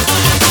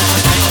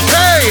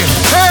 Hey!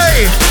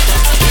 Hey!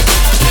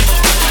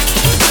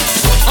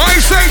 I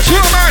say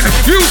drum on,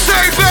 you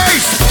say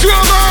bass.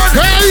 Drum on!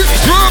 Hey!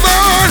 Drum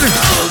on!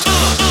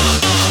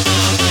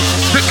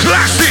 The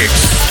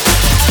classics!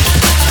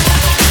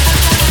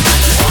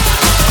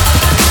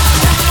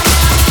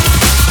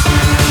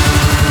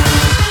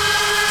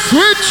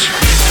 Switch!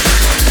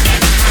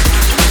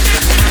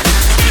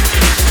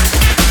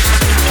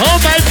 Oh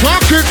my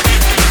fucking!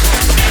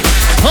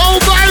 Oh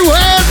my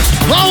word!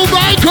 Oh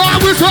my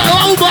God!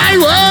 Oh my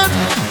word!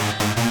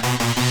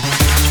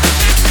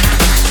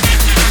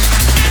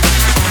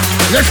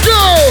 Let's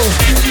go!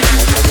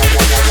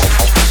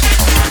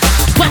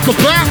 Back a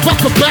back,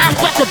 back a back,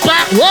 back a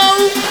back,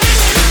 whoa!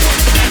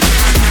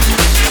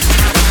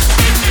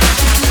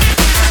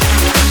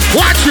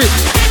 Watch it!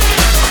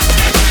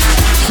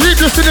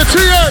 Sleeplesss in the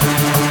TNT!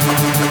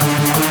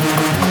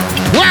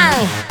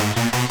 Wow!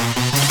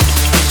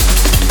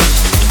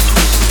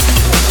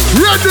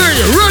 Ready!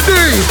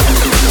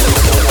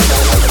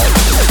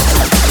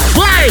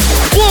 5,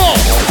 4,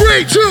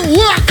 3, 2,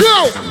 1, go!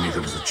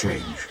 There was a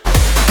change.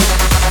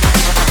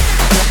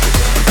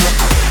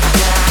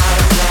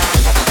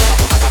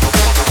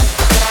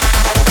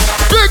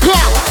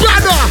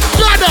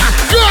 Banner,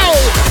 go!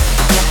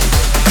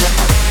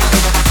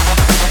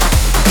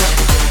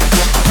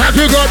 Have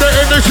you got the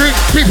energy?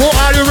 People,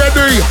 are you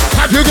ready?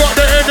 Have you got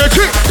the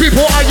energy?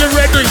 People, are you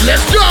ready?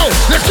 Let's go!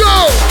 Let's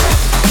go!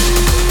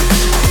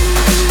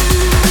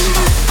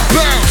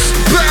 Bounce,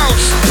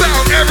 bounce,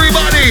 bounce,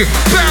 everybody!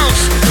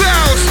 Bounce,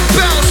 bounce,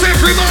 bounce,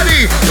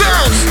 everybody!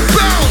 Bounce,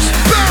 bounce,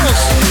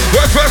 bounce!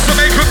 Well, first to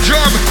make them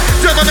jump,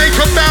 then to make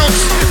them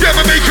bounce, then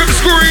to make them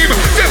scream,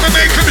 then to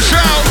make them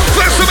shout.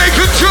 First to make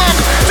them jump,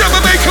 then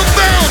to make them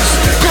bounce.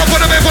 Come on, put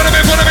them in,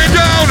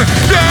 down,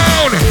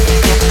 down!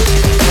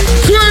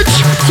 Switch,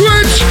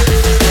 switch!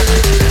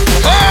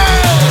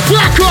 Oh!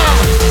 Fuck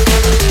off!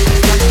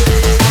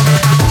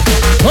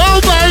 Oh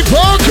my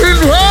fucking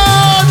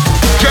God!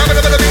 Jam it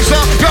up in the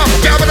mixer,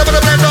 jam it up in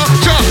the blender,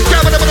 jam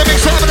it up in the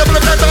mixer, jam it up in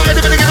the blender,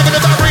 anybody give it in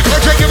the battery,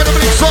 contract, give it up in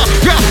the mixer,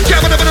 jam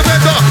it up in the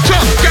blender,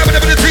 jam it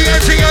up in the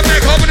TNT, I'm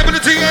back, open up in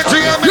the TNT,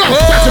 I'm back.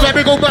 Back to back,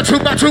 we go back to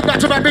back to back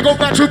to back, we go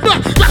back to back.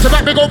 Back to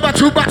back, we go back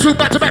to back to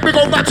back to back, we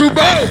go back to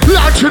back.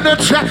 Launching the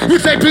chat, we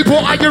say people,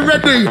 are you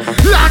ready?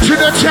 Launching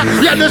the chat,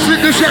 yeah, let's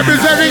hit the shit,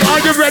 are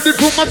you ready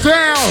for my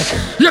tail?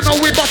 You know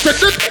we busted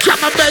the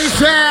drum and bass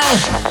sound.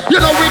 You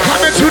know we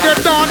coming to the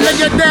dawn, lay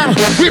it down.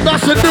 We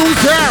bust a new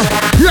sound.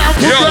 Round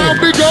for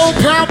round, we go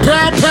pound,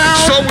 pound,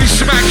 pound. So we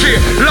smack it,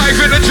 live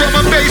in the drum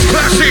and bass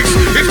classics.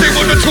 If they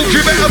wanna talk,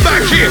 you better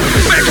back it.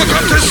 Mekar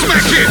come to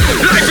smack it,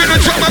 live in the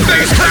drum and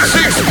bass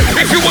classics.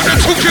 If you wanna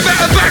talk, you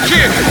better back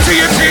it.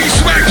 TNT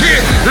smack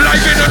it,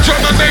 live in the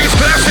drum and bass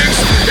classics.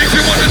 If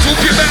you wanna talk,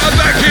 you better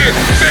back it.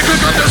 Mekar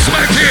come to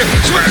smack it,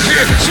 smack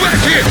it,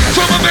 smack it.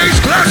 Drum and bass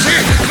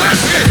classic,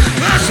 classic,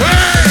 classic.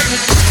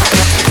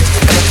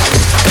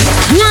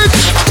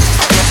 Switch!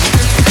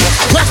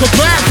 Back a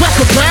back, back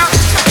a back.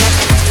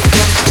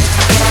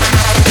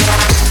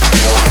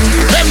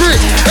 Every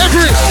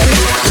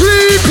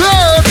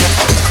Sleeplesss.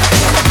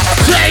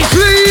 Say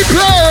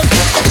Sleeplesss.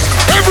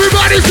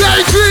 Everybody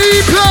say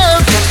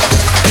Sleeplesss.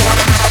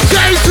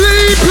 Say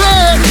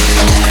Sleeplesss.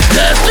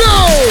 Let's go.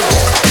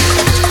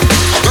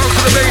 Bounce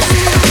to the bass,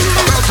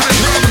 bounce to the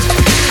drum,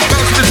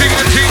 bounce to the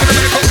TNT with the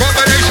Mekar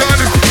combination.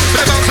 With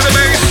the bounce to the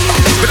bass,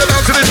 with the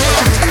bounce to the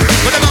drum,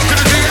 with the bounce to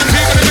the TNT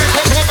with the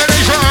Mekar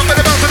combination. With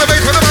the bounce to the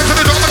bass, with the bounce to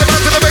the drum, with the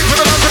bounce to the bass, with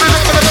the bounce to the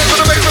drum, with the bounce to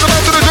the bass, with the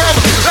bounce to the drum.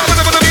 Now with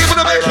the beat, with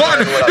the bass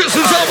one. This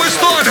is how it's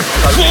done.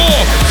 4,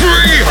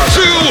 3,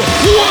 2,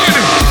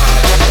 1.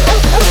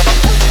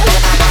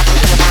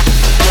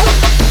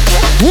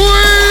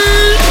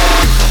 Wait!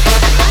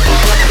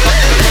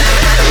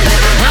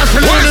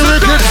 Absolutely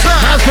wicked,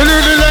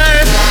 absolutely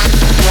live.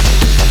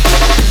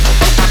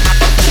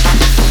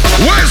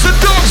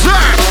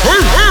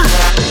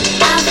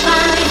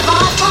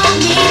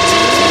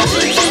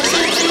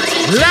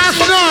 Last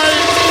night.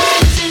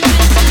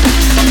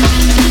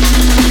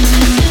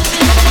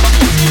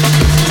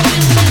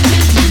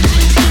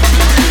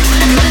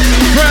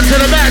 Front to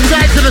the back,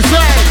 side to the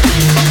side.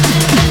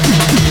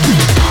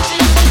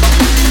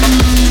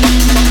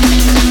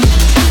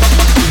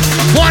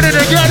 One in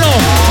the ghetto.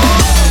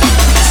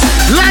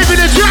 Live in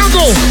the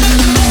jungle.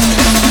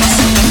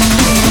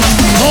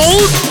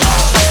 Hold.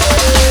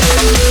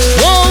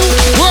 Whoa,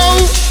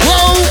 whoa,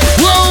 whoa,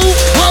 whoa,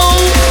 whoa.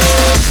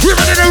 We're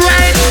in the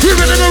right, we're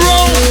in the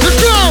roll. Let's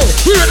go.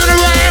 We're in the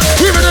right,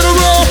 we're in the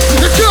roll.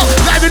 Let's go.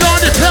 Live it on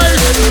the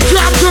place.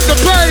 Drums on the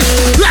bass.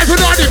 Live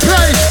it on the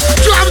place.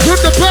 Drums on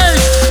the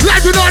bass.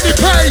 Live it on the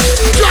place.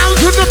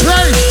 Drums on the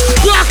place.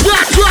 Rock,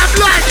 rock, drop,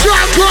 like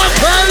drums on the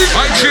place.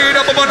 I cheered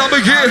up on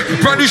number here.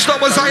 Brand new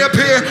stuff as I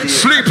appear.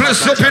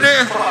 Sleepless up in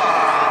here.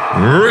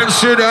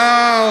 Rinse it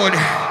out.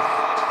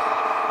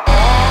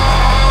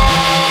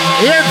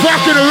 He ain't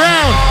fucking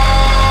around.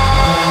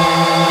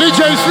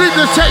 DJ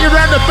Sleeplesss, take you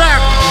around the back.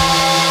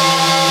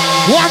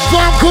 One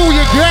phone call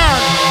you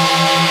got.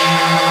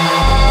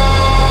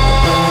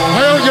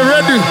 I hope you're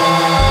ready.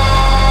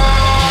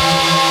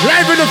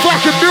 Live in the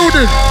fucking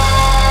building.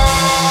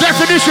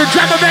 Definition,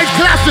 drum and bass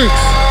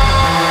classics.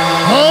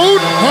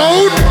 Hold,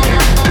 hold.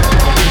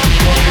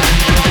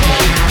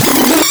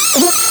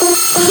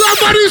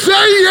 Somebody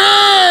say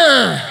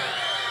yeah.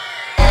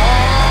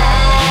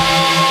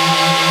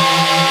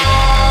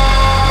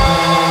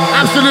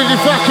 Absolutely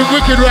fucking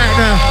wicked right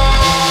now.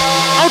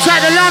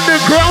 Outside the London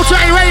crew, I'll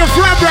tell you where you're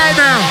from right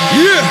now.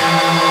 Yeah.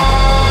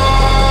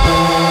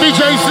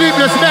 DJ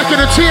Sleeplesss back in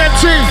the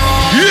TNT.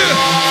 Yeah.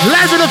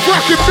 Live in the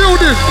fucking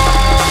building.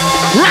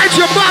 Ride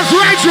your bus,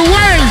 ride your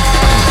wave.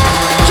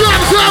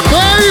 Drums up,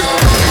 babe.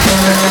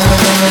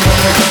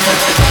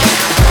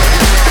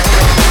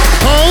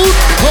 Hold,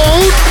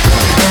 hold.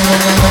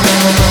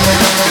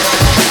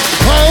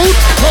 Hold,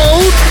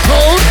 hold,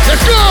 hold.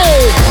 Let's go.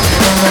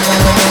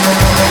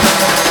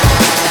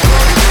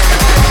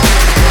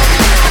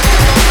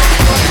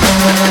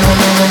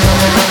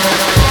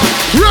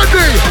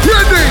 Ready,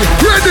 ready,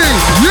 ready,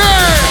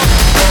 yeah!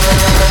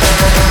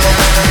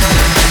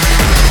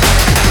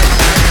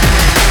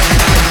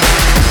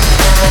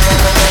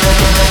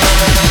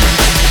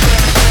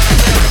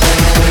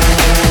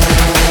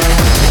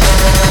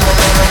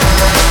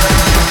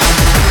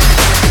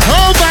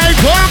 Oh my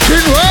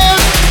fucking word!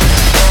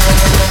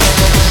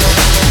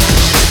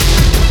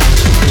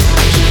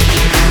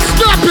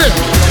 Stop it!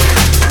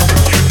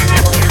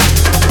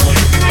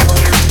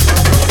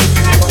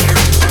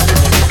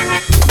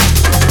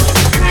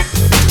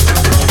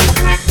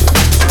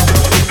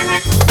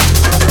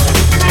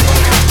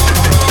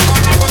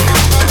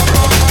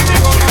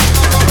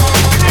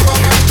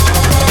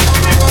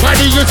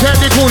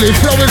 Technical, his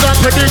flow is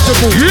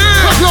unpredictable.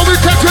 Yeah! My flow is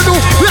technical,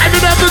 live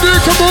and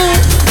unpredictable.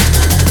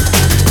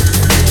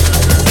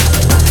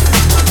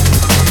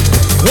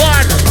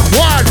 One.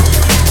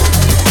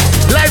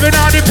 Live and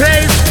on the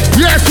place.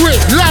 Yes, we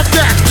love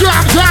that.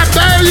 Drums and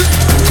bass.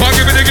 Can't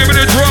give me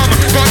the drum.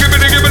 Can't give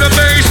me the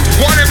bass.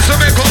 Want him to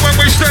make when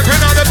we stepping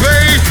on the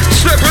bass.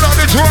 Stepping on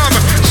the drum.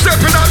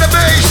 Stepping on the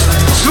bass.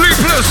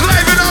 Sleeplesss,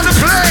 live and on the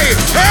play.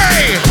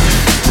 Hey!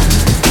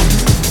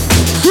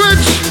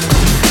 Switch.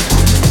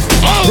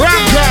 Oh,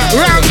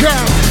 Ranker.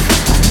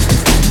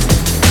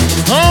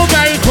 Oh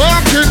my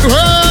fucking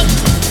word.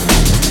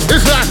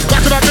 It's like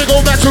back to back, big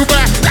old back to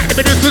back. Like the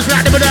business,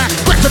 like the back.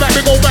 Back to back,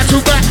 big old back to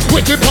back.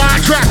 Wicked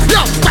part track.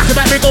 Yo, back to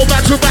back, big old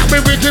back to back.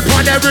 We wicked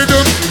part that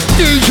rhythm.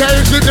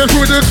 DJs in the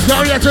rhythm.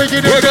 Now you're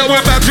taking it. We're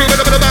going back to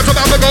back to back to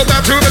back. We go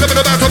back to back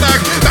to back to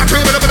back. Back to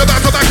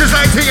back to back. It's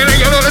like singing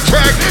and you're on the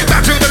track.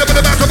 Back to back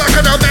to back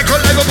and I'll make a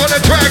leg up on the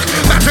track.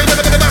 Back to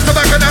back to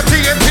back and I'll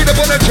TNT up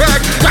on the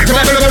track. Back to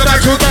back to back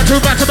to back to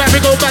back to back.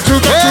 We go back to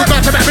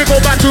back to back. We go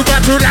back to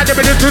back to like the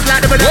business,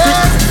 like the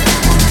business.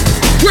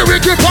 We're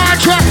wicked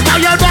part track. How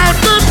you about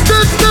this?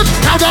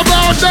 How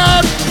about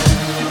that?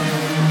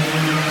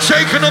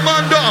 Taking them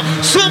under.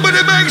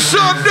 Somebody make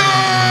some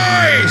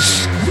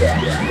noise.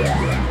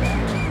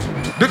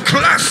 The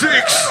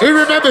classics. He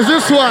remembers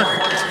this one.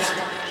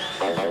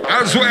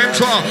 As we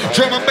enter,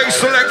 drum and bass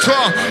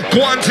selector,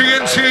 go on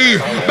TNT,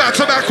 back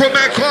to back with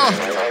Mekar.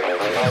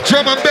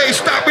 Drum and bass,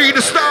 that be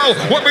the style.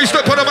 When we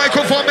step on the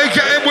microphone, we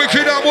get him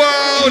wicked and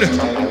wild.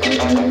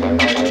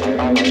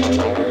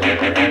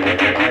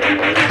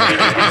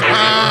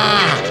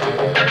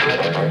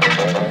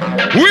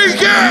 We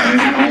get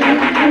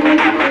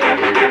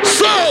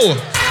so.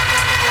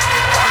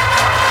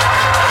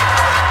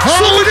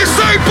 Somebody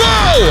say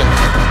bow.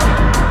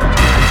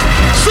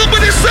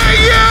 Somebody say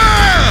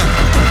yeah.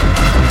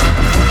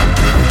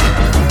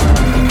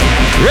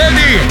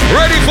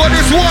 Ready for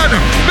this one.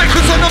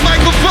 Mekars on the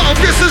microphone,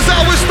 this is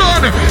how it's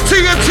done.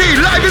 TNT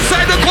live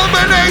inside the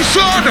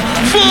combination.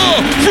 4,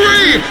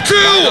 3,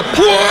 2,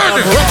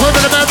 1. Rock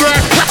over the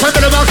membrane, rock over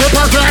the mountain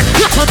pass right.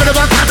 Rock over the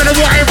mountain, over the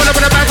wire,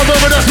 over the back, over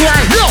the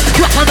right. Yo,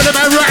 rock over the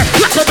membrane,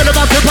 rock over the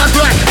mountain pass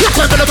right. Rock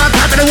over the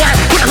mountain, over the wire,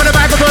 over the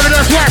back, over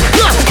the right.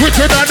 Yo,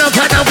 wicked on the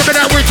pad, over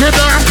the wicked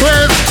on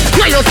quiz.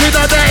 Where you see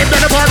the name,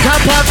 then the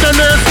top of the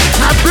list.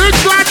 A big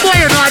bad boy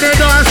in on it.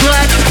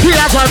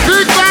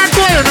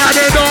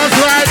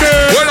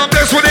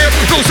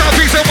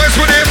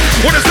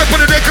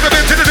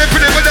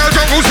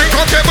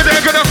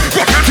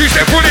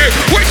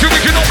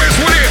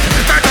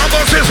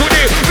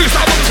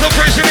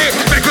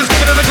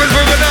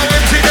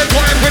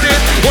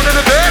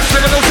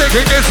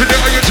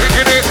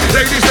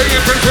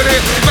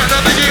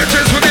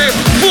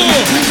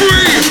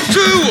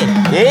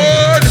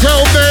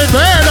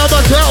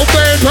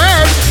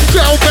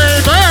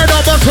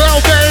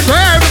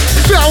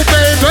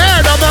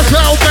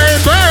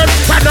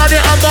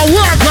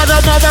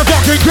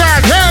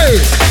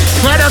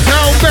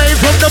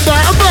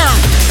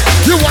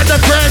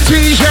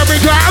 t-shirt, we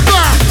got a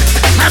bar.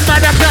 And man,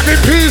 I'm clapping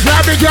peas,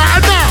 like we got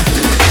a bar.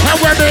 And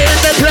when they in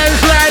the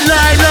place, like.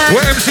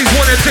 Where MCs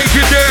wanna take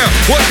you there,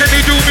 what can they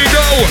do me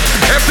though?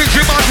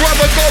 FPG, I'd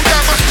rather go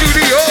down my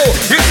studio.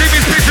 You see me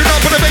splitting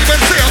up on the baby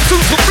and say I'm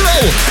soon to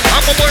blow.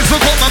 And my boys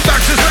look on my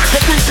back just like a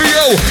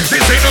Rufio.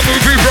 This ain't a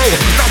movie, bro,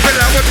 nothing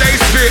like what they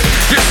spit.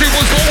 You see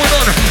what's going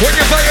on when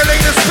you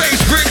violate the space,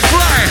 bring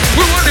fly.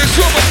 We want this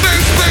from a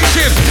base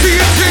spaceship,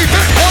 TNT,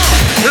 Mekar,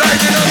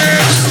 light in the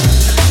mix.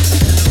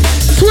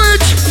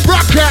 Switch,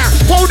 rocker,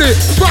 hold it,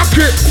 fuck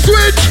it,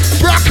 switch,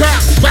 rocker.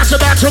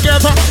 Back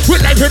together, we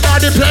life in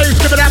all the place.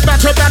 Give it that back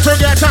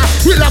together.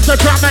 We love the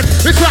drum and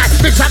it's right.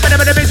 Mix up and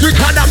the mix, we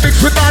cannot mix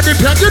with all the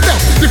plan, you know.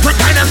 Different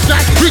kind of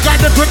style, we got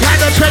different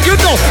kind of trend, you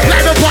know.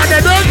 Live upon the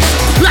dance,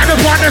 live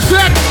upon the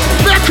set.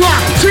 Mekar,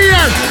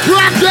 TN,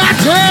 rock that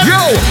head.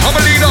 Yo, I'm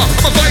a leader,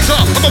 I'm a fighter,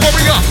 I'm a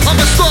warrior, I'm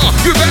a star.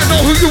 You better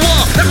know who you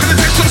are. That's gonna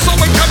take some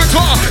song and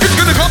character. It's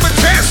gonna come and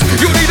test.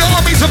 You need an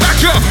army to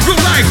back you. Real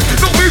life,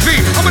 no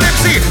movie. I'm an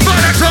MC, not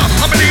an actor.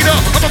 I'm a leader,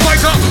 I'm a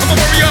fighter, I'm a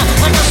warrior,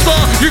 I'm a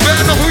star. You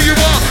better know who you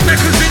are.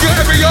 Mekars in your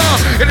area.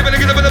 In the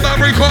minute, get a bit of a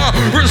car.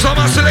 Rinse on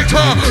my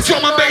selector.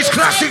 Drum and bass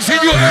classics in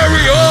your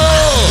area.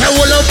 That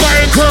will a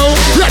bike crew,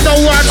 you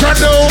know what to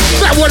do.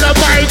 That will a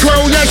bike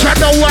crew, yes, you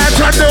know what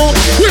to do.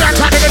 We are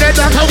trying to get it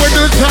done, we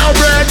do sound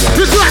brand.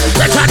 It's right,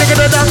 we're trying to get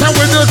it done,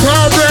 we do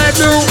sound brand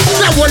new.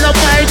 That will a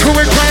bike crew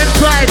in kind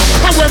side.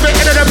 And when we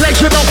enter the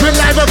place, you know, feel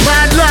live and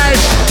band live.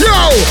 Yo,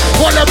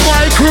 all of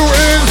my crew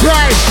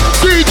inside.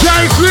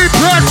 DJ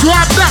Sleeplesss,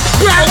 drop that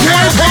back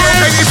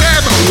Okay, it's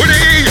M with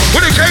an E,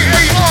 with a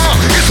K-A-R.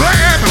 It's like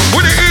M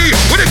with an E,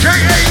 with a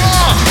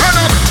K-A-R. And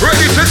I'm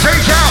ready to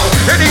take out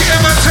any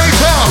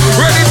imitator.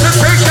 Ready to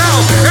take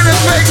out any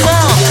fake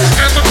bar.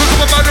 M because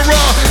I'm a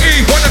murderer.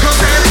 E when it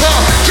comes to enter.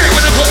 J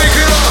when it comes to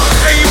killer.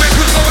 A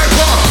because no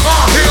enter.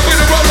 R here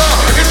with a roller.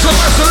 Into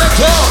my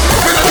selector.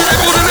 Bring it to the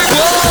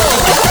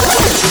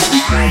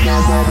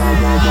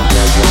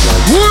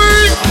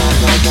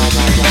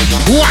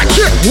Watch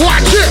it,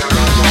 watch it.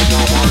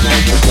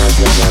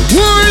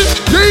 Wait,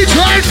 DJ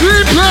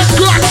Sleeplesss,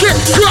 got it,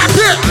 drop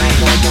it.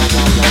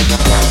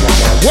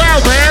 Wow,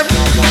 man.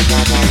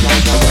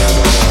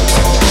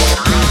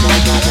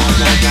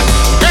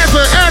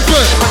 Effort.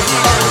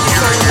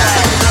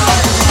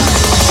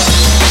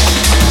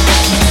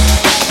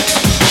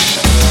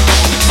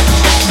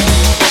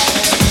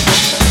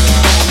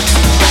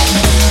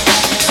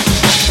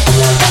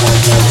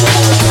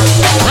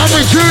 I'm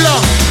with Jula.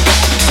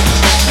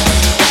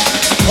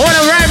 I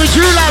wanna ride with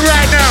Jula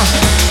right now.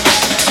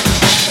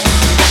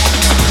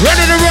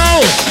 Ready to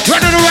roll,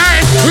 ready to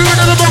ride. We went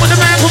to the bottom of the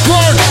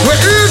microphone. We're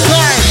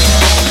inside.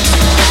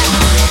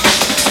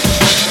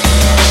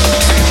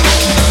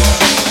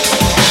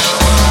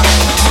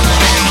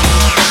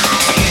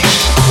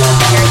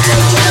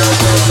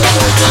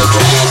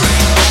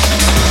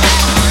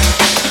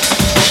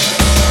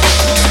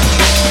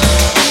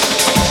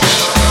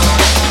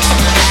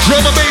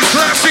 Drum and bass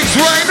classics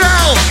right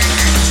now.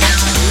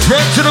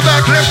 Front to the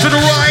back, left to the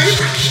right.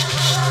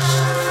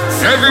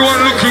 Everyone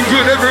looking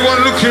good,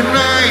 everyone looking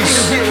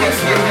nice.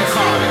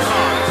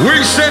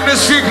 We send the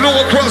signal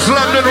across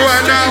London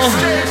right now.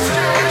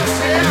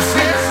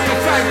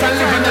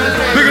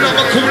 Picking up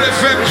my Cool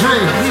FM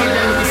crew.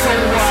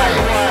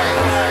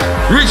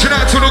 Reaching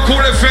out to the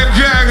Cool FM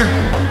gang.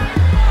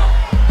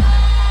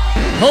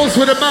 Host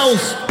with the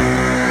mouse.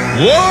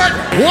 What?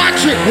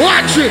 Watch it,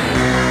 watch it.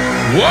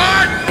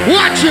 What?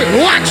 Watch it,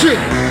 watch it.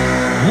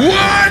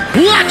 What?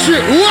 Watch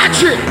it,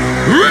 watch it.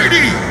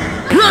 Ready?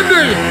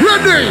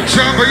 Ready.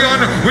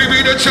 Champion, we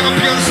be the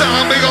champion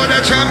sound. We got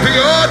the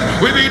champion.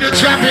 We be the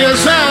champion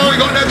sound. We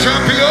got the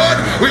champion.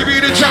 We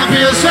be the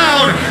champion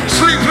sound.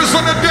 Sleeplesss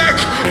on the deck.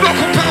 Knock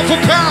 'em pound for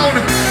pound.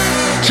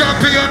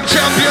 Champion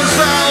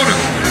sound.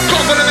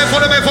 Come for the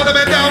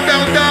men,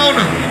 down.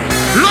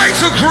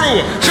 Lighter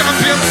crew,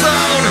 champion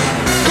sound.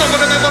 Come for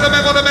the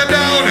men,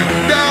 down.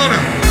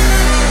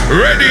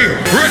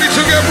 Ready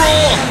to get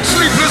raw.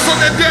 Sleeplesss on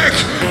the deck.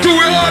 Do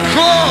it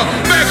hardcore.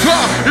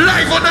 Mekar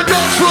live on the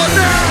dance floor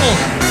now.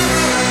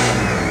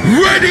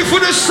 Ready for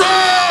the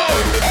sound.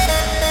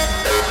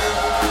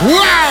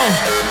 Wow.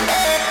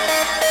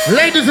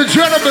 Ladies and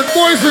gentlemen,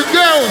 boys and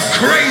girls.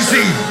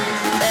 Crazy.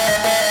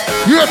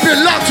 You have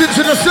been locked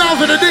into the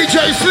sounds of the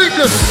DJ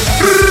Sleeplesss.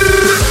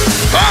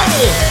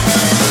 Oh.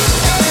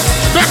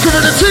 Mekar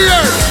in the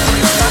TN.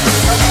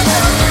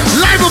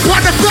 Live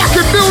upon the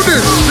fucking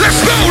building.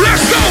 Let's go.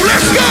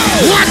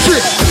 Watch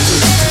it.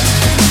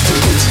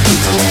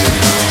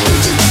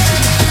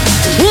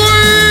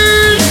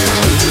 Whee!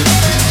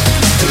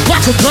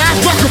 Back up.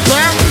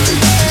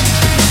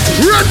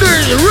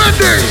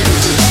 Ready.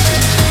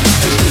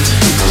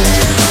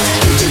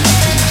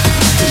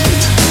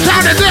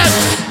 Down the neck.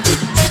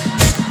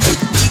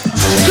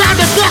 Down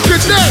the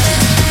fucking neck.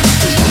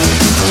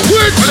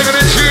 Switch. I'm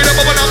gonna cheat up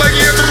on another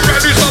year.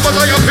 Ready, somebody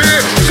I appear.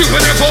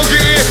 Super F.O.G.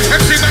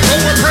 MC Mekar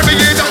will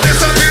premiere. Down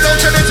this up, you know,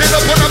 chilling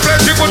up on a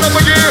blessing for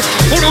another year.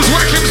 All those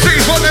working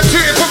seas for them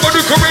team from a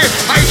new career.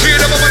 I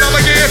cheat up on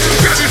another year.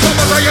 Ready,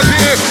 somebody I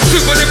appear.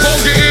 Super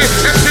F.O.G.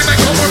 MC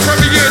Mekar will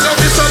premiere. Down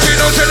this up,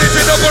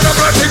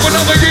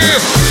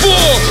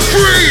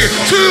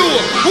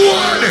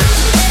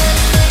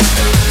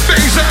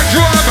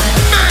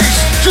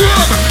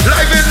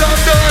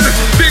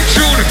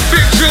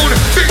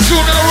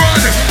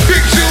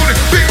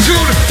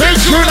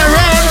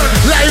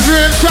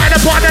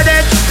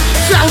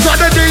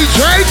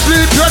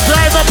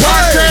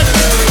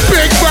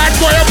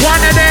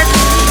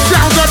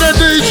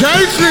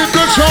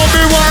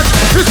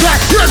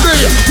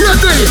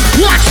 ready,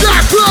 watch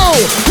that flow.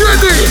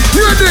 Ready,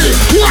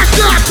 watch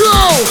that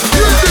flow.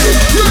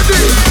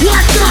 Ready,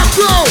 watch that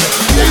flow.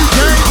 DJ,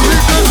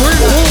 we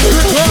move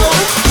control.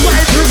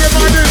 Right to the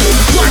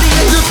body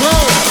in the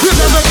flow. This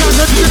is the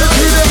concept to the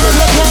freedom of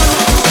the flow.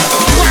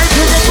 Right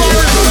to the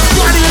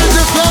body in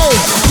the flow.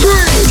 3,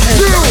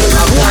 2,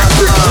 watch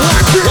it.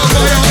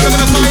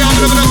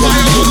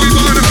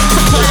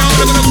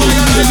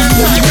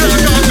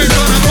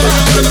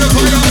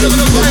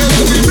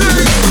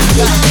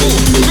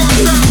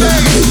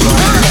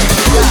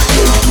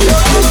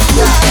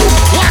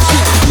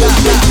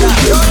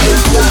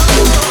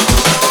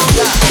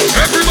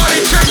 Everybody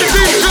check the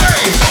DJ.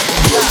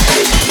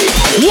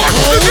 Watch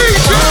the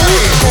DJ.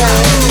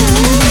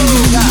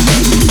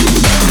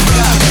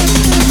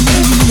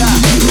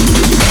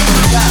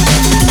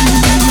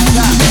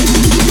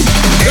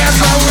 That's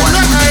how we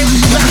ride.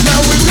 That's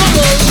how we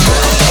roll.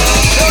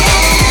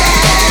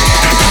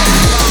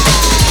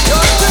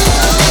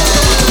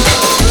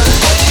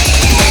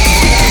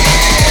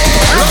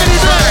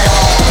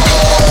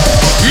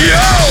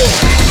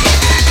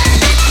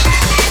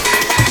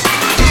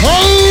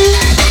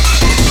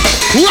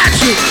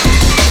 Watch it!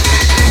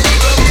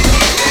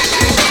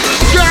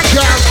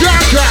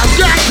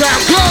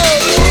 Go!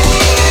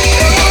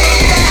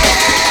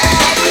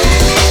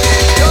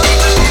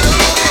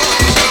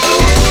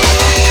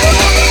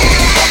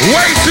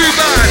 Way too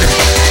bad.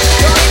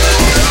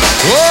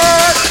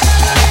 What?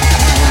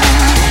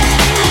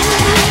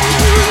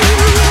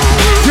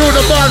 Feel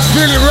the buzz,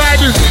 feel it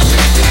riding.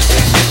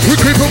 We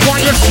keep up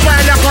on your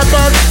spine like a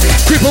buzz.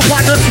 Keep up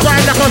on the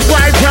spine like a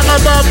fire from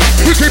above.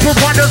 We keep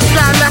up on the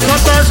sky like a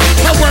buzz.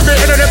 And when we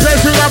enter the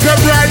place, we have to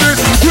ride it.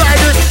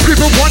 Keep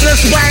up on the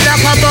spine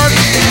like a buzz.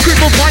 Keep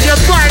up on your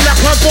spine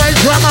like a boy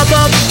from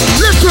above.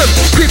 Listen,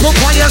 keep up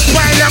on your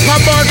spine like a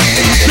buzz.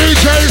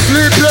 DJ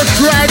Sleeplesss,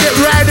 ride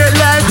it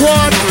like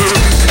one.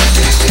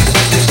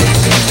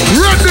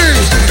 Ready.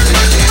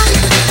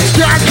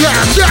 Gaga.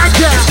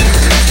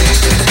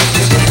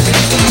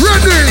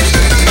 Ready.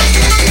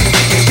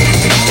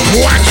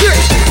 Watch it!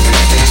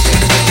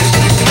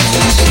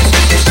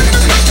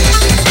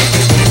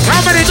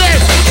 How many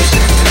days?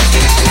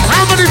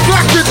 How many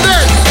fucking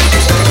days?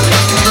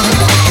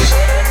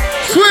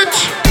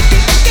 Switch!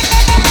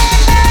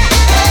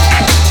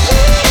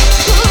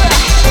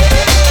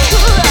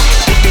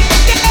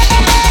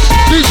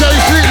 DJ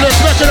Sleeplesss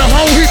making a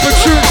whole heap of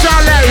tunes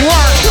sound like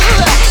one.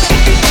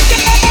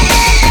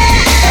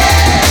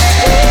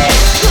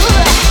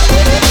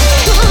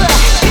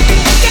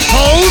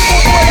 Hold,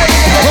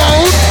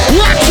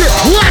 watch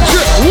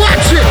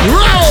it,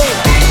 roll!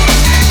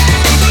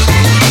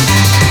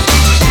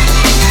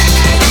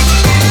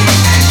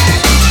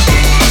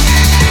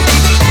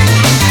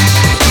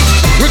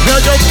 Look how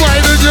you're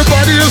finding your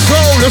body and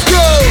soul, let's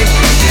go!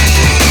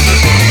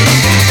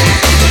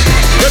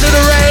 Ready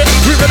to ride,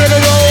 we ready to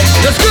roll,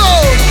 let's go!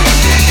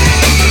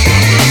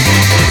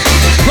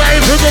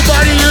 Right from the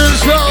body and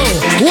soul,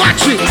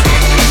 watch it!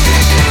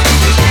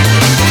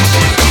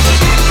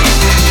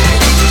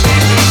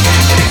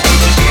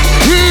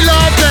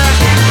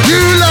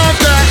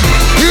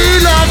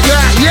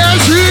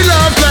 Yes, we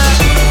love that.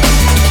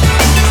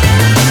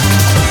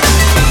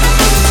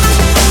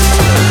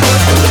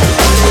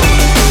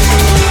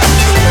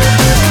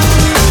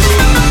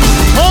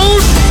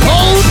 Hold.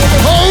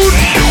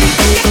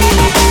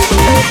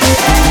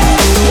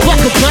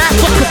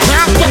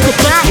 Fuck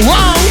about,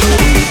 whoa.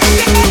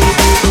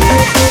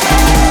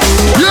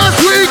 Yes,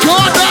 we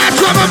got that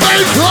drum and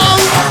bass flow.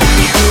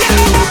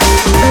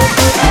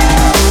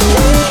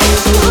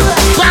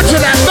 Back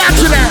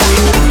to that.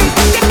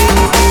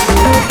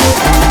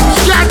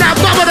 Slide that,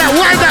 bubble that,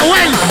 wind that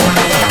waist.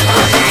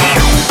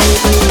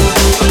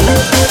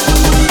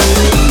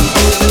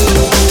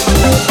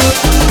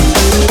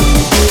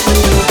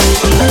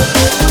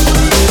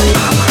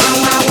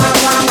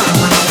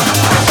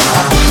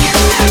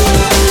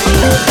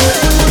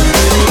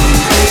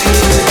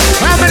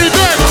 How many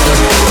days?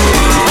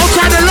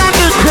 Outside the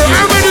London crew,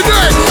 how many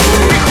days?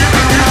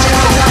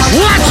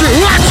 Watch it.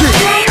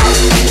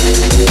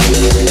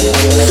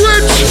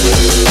 Switch.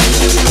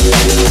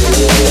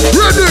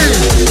 Ready.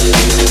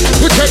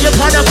 We take you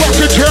on a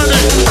fucking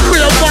journey. We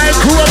are fine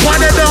crew up on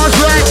the dance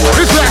right.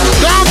 It's like,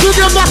 down to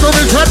the bottom,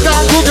 it's head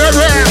down to the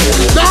ram.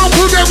 Down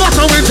to the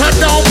bottom, it's head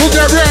down to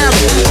the ram.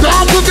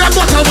 Down to the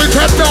bottom, it's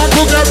head down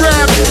to the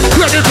ram.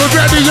 Ready to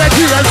ready, yeah,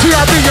 TNT,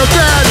 I'll be your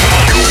man.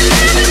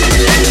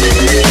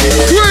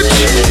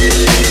 Switch.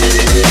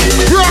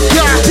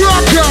 Rocker.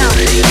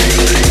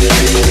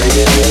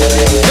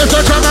 It's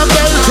a drum and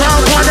bass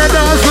sound on the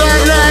dance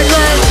right.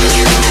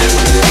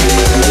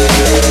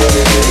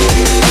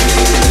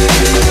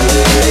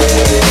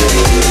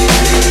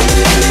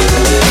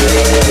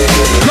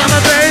 Drum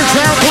and bass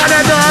sound on the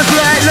dance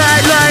right.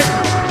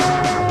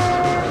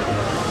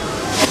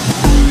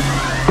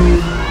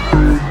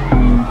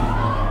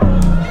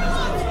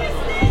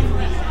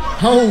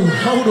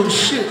 Hold on,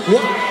 shit,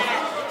 what?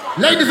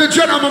 Ladies and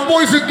gentlemen,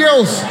 boys and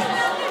girls,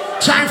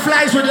 time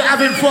flies when you're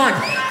having fun.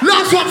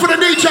 Last one for the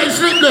DJ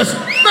Sleeplesss.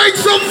 Make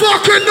some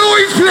fucking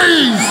noise,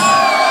 please.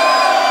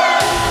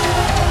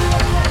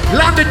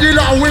 London, you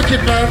lot are wicked,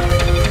 man.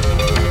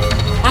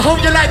 I hope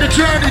you like the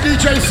journey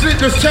DJ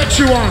Sleeplesss takes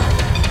you on.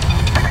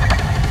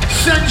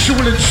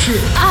 Sensual and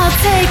shit. I'll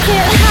take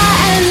it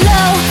high and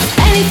low,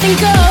 anything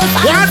goes.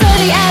 What? I'm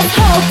dirty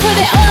asshole, put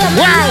it all on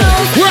my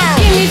nose.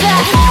 Give me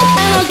that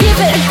and I'll give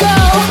it a go.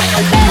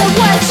 Better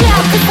watch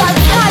out, cause I'll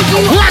tie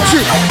you Watch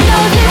it. No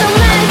little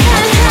man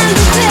can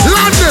handle this.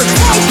 London.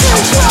 Take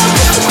control,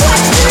 cause the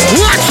question is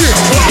Watch it.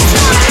 let's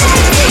go ahead,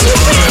 can you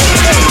really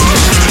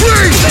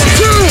 3,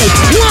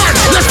 2,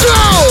 1, let's go.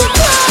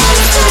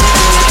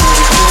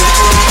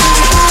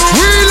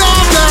 We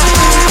love that.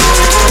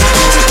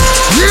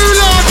 You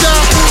love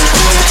that.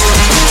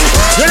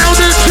 You know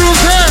this truth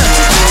here.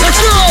 Let's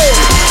go.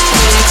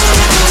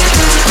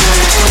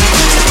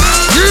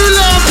 You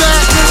love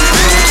that.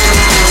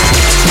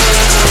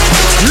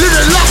 Live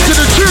it locked to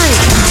the truth.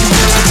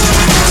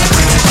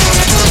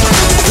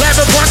 Live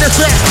upon the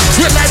set.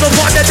 We're live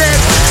upon the deck.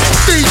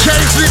 DJ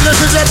Sleeplesss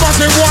is a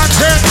busting one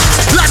set.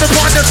 Live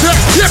upon the set.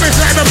 Lyrics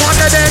live upon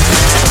the deck.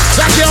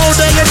 Like the old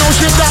day, you know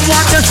she don't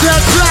want the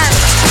set flat.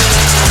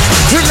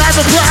 We live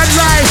upon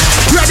live.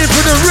 Ready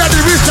for the ready.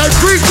 We say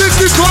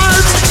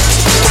 365.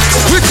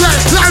 We say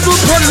live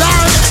upon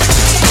live.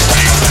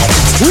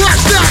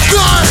 What's that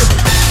guy?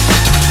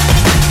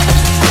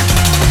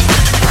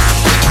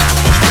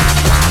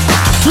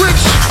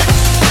 Switch.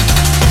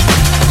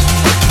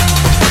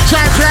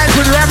 Time flies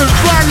when you're having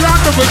fun.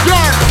 London, we're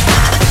done.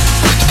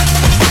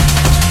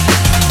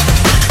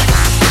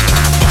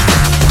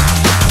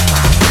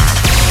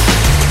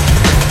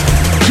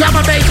 Drum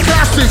and bass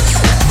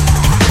classics.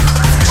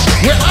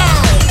 We're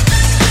out.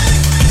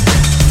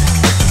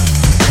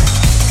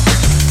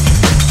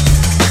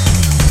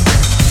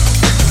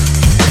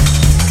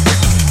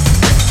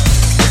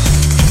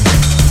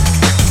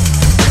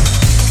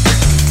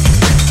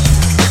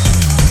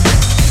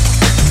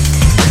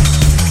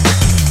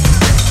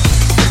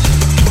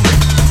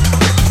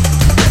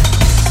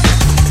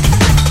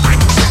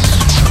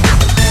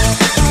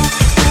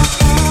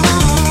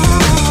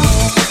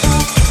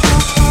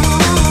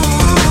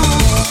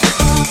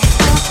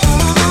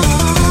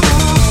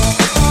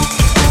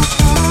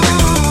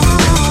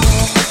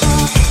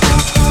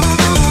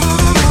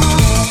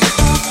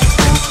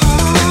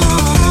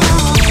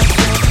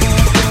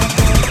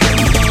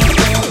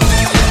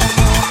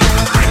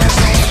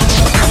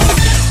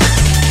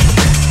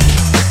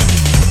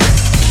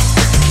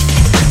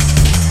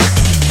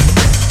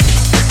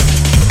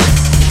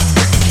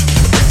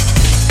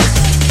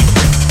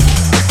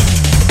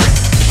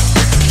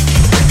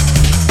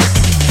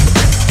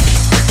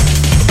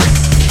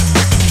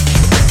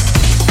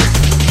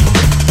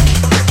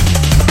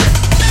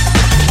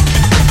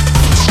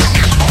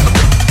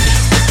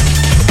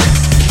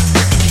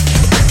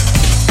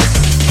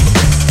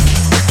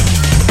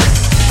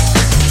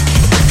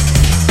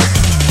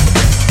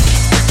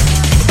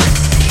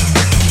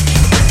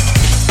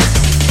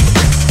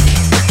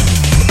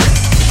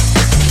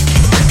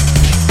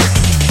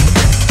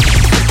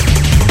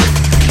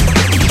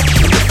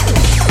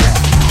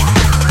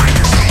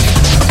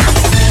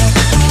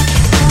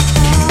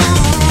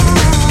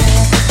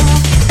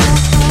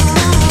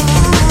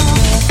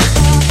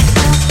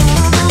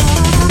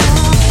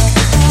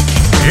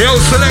 Yo,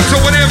 selector,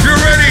 whenever you're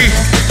ready.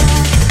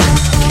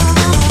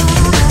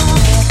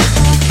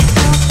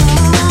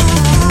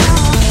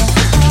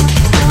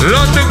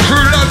 London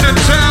crew, London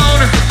town.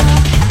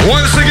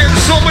 Once again,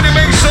 somebody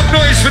make some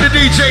noise for the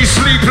DJ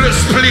Sleeplesss,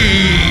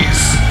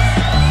 please.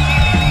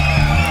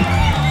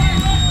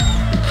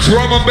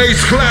 Drum and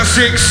bass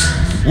classics.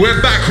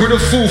 We're back with a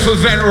fourth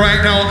event right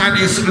now and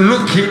it's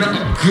looking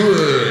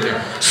good.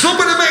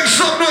 Somebody make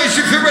some noise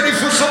if you're ready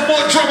for some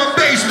more drum and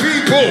bass,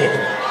 people.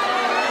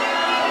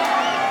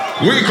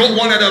 We got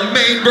one of the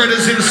main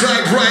brothers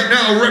inside right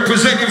now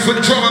representing for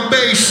the drum and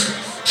bass.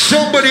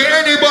 Somebody,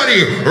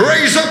 anybody,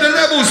 raise up the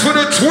levels for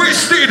the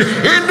twisted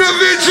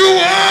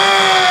individual.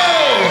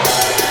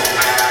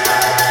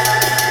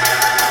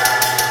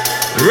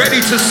 Ready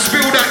to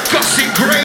spill that gusset grain.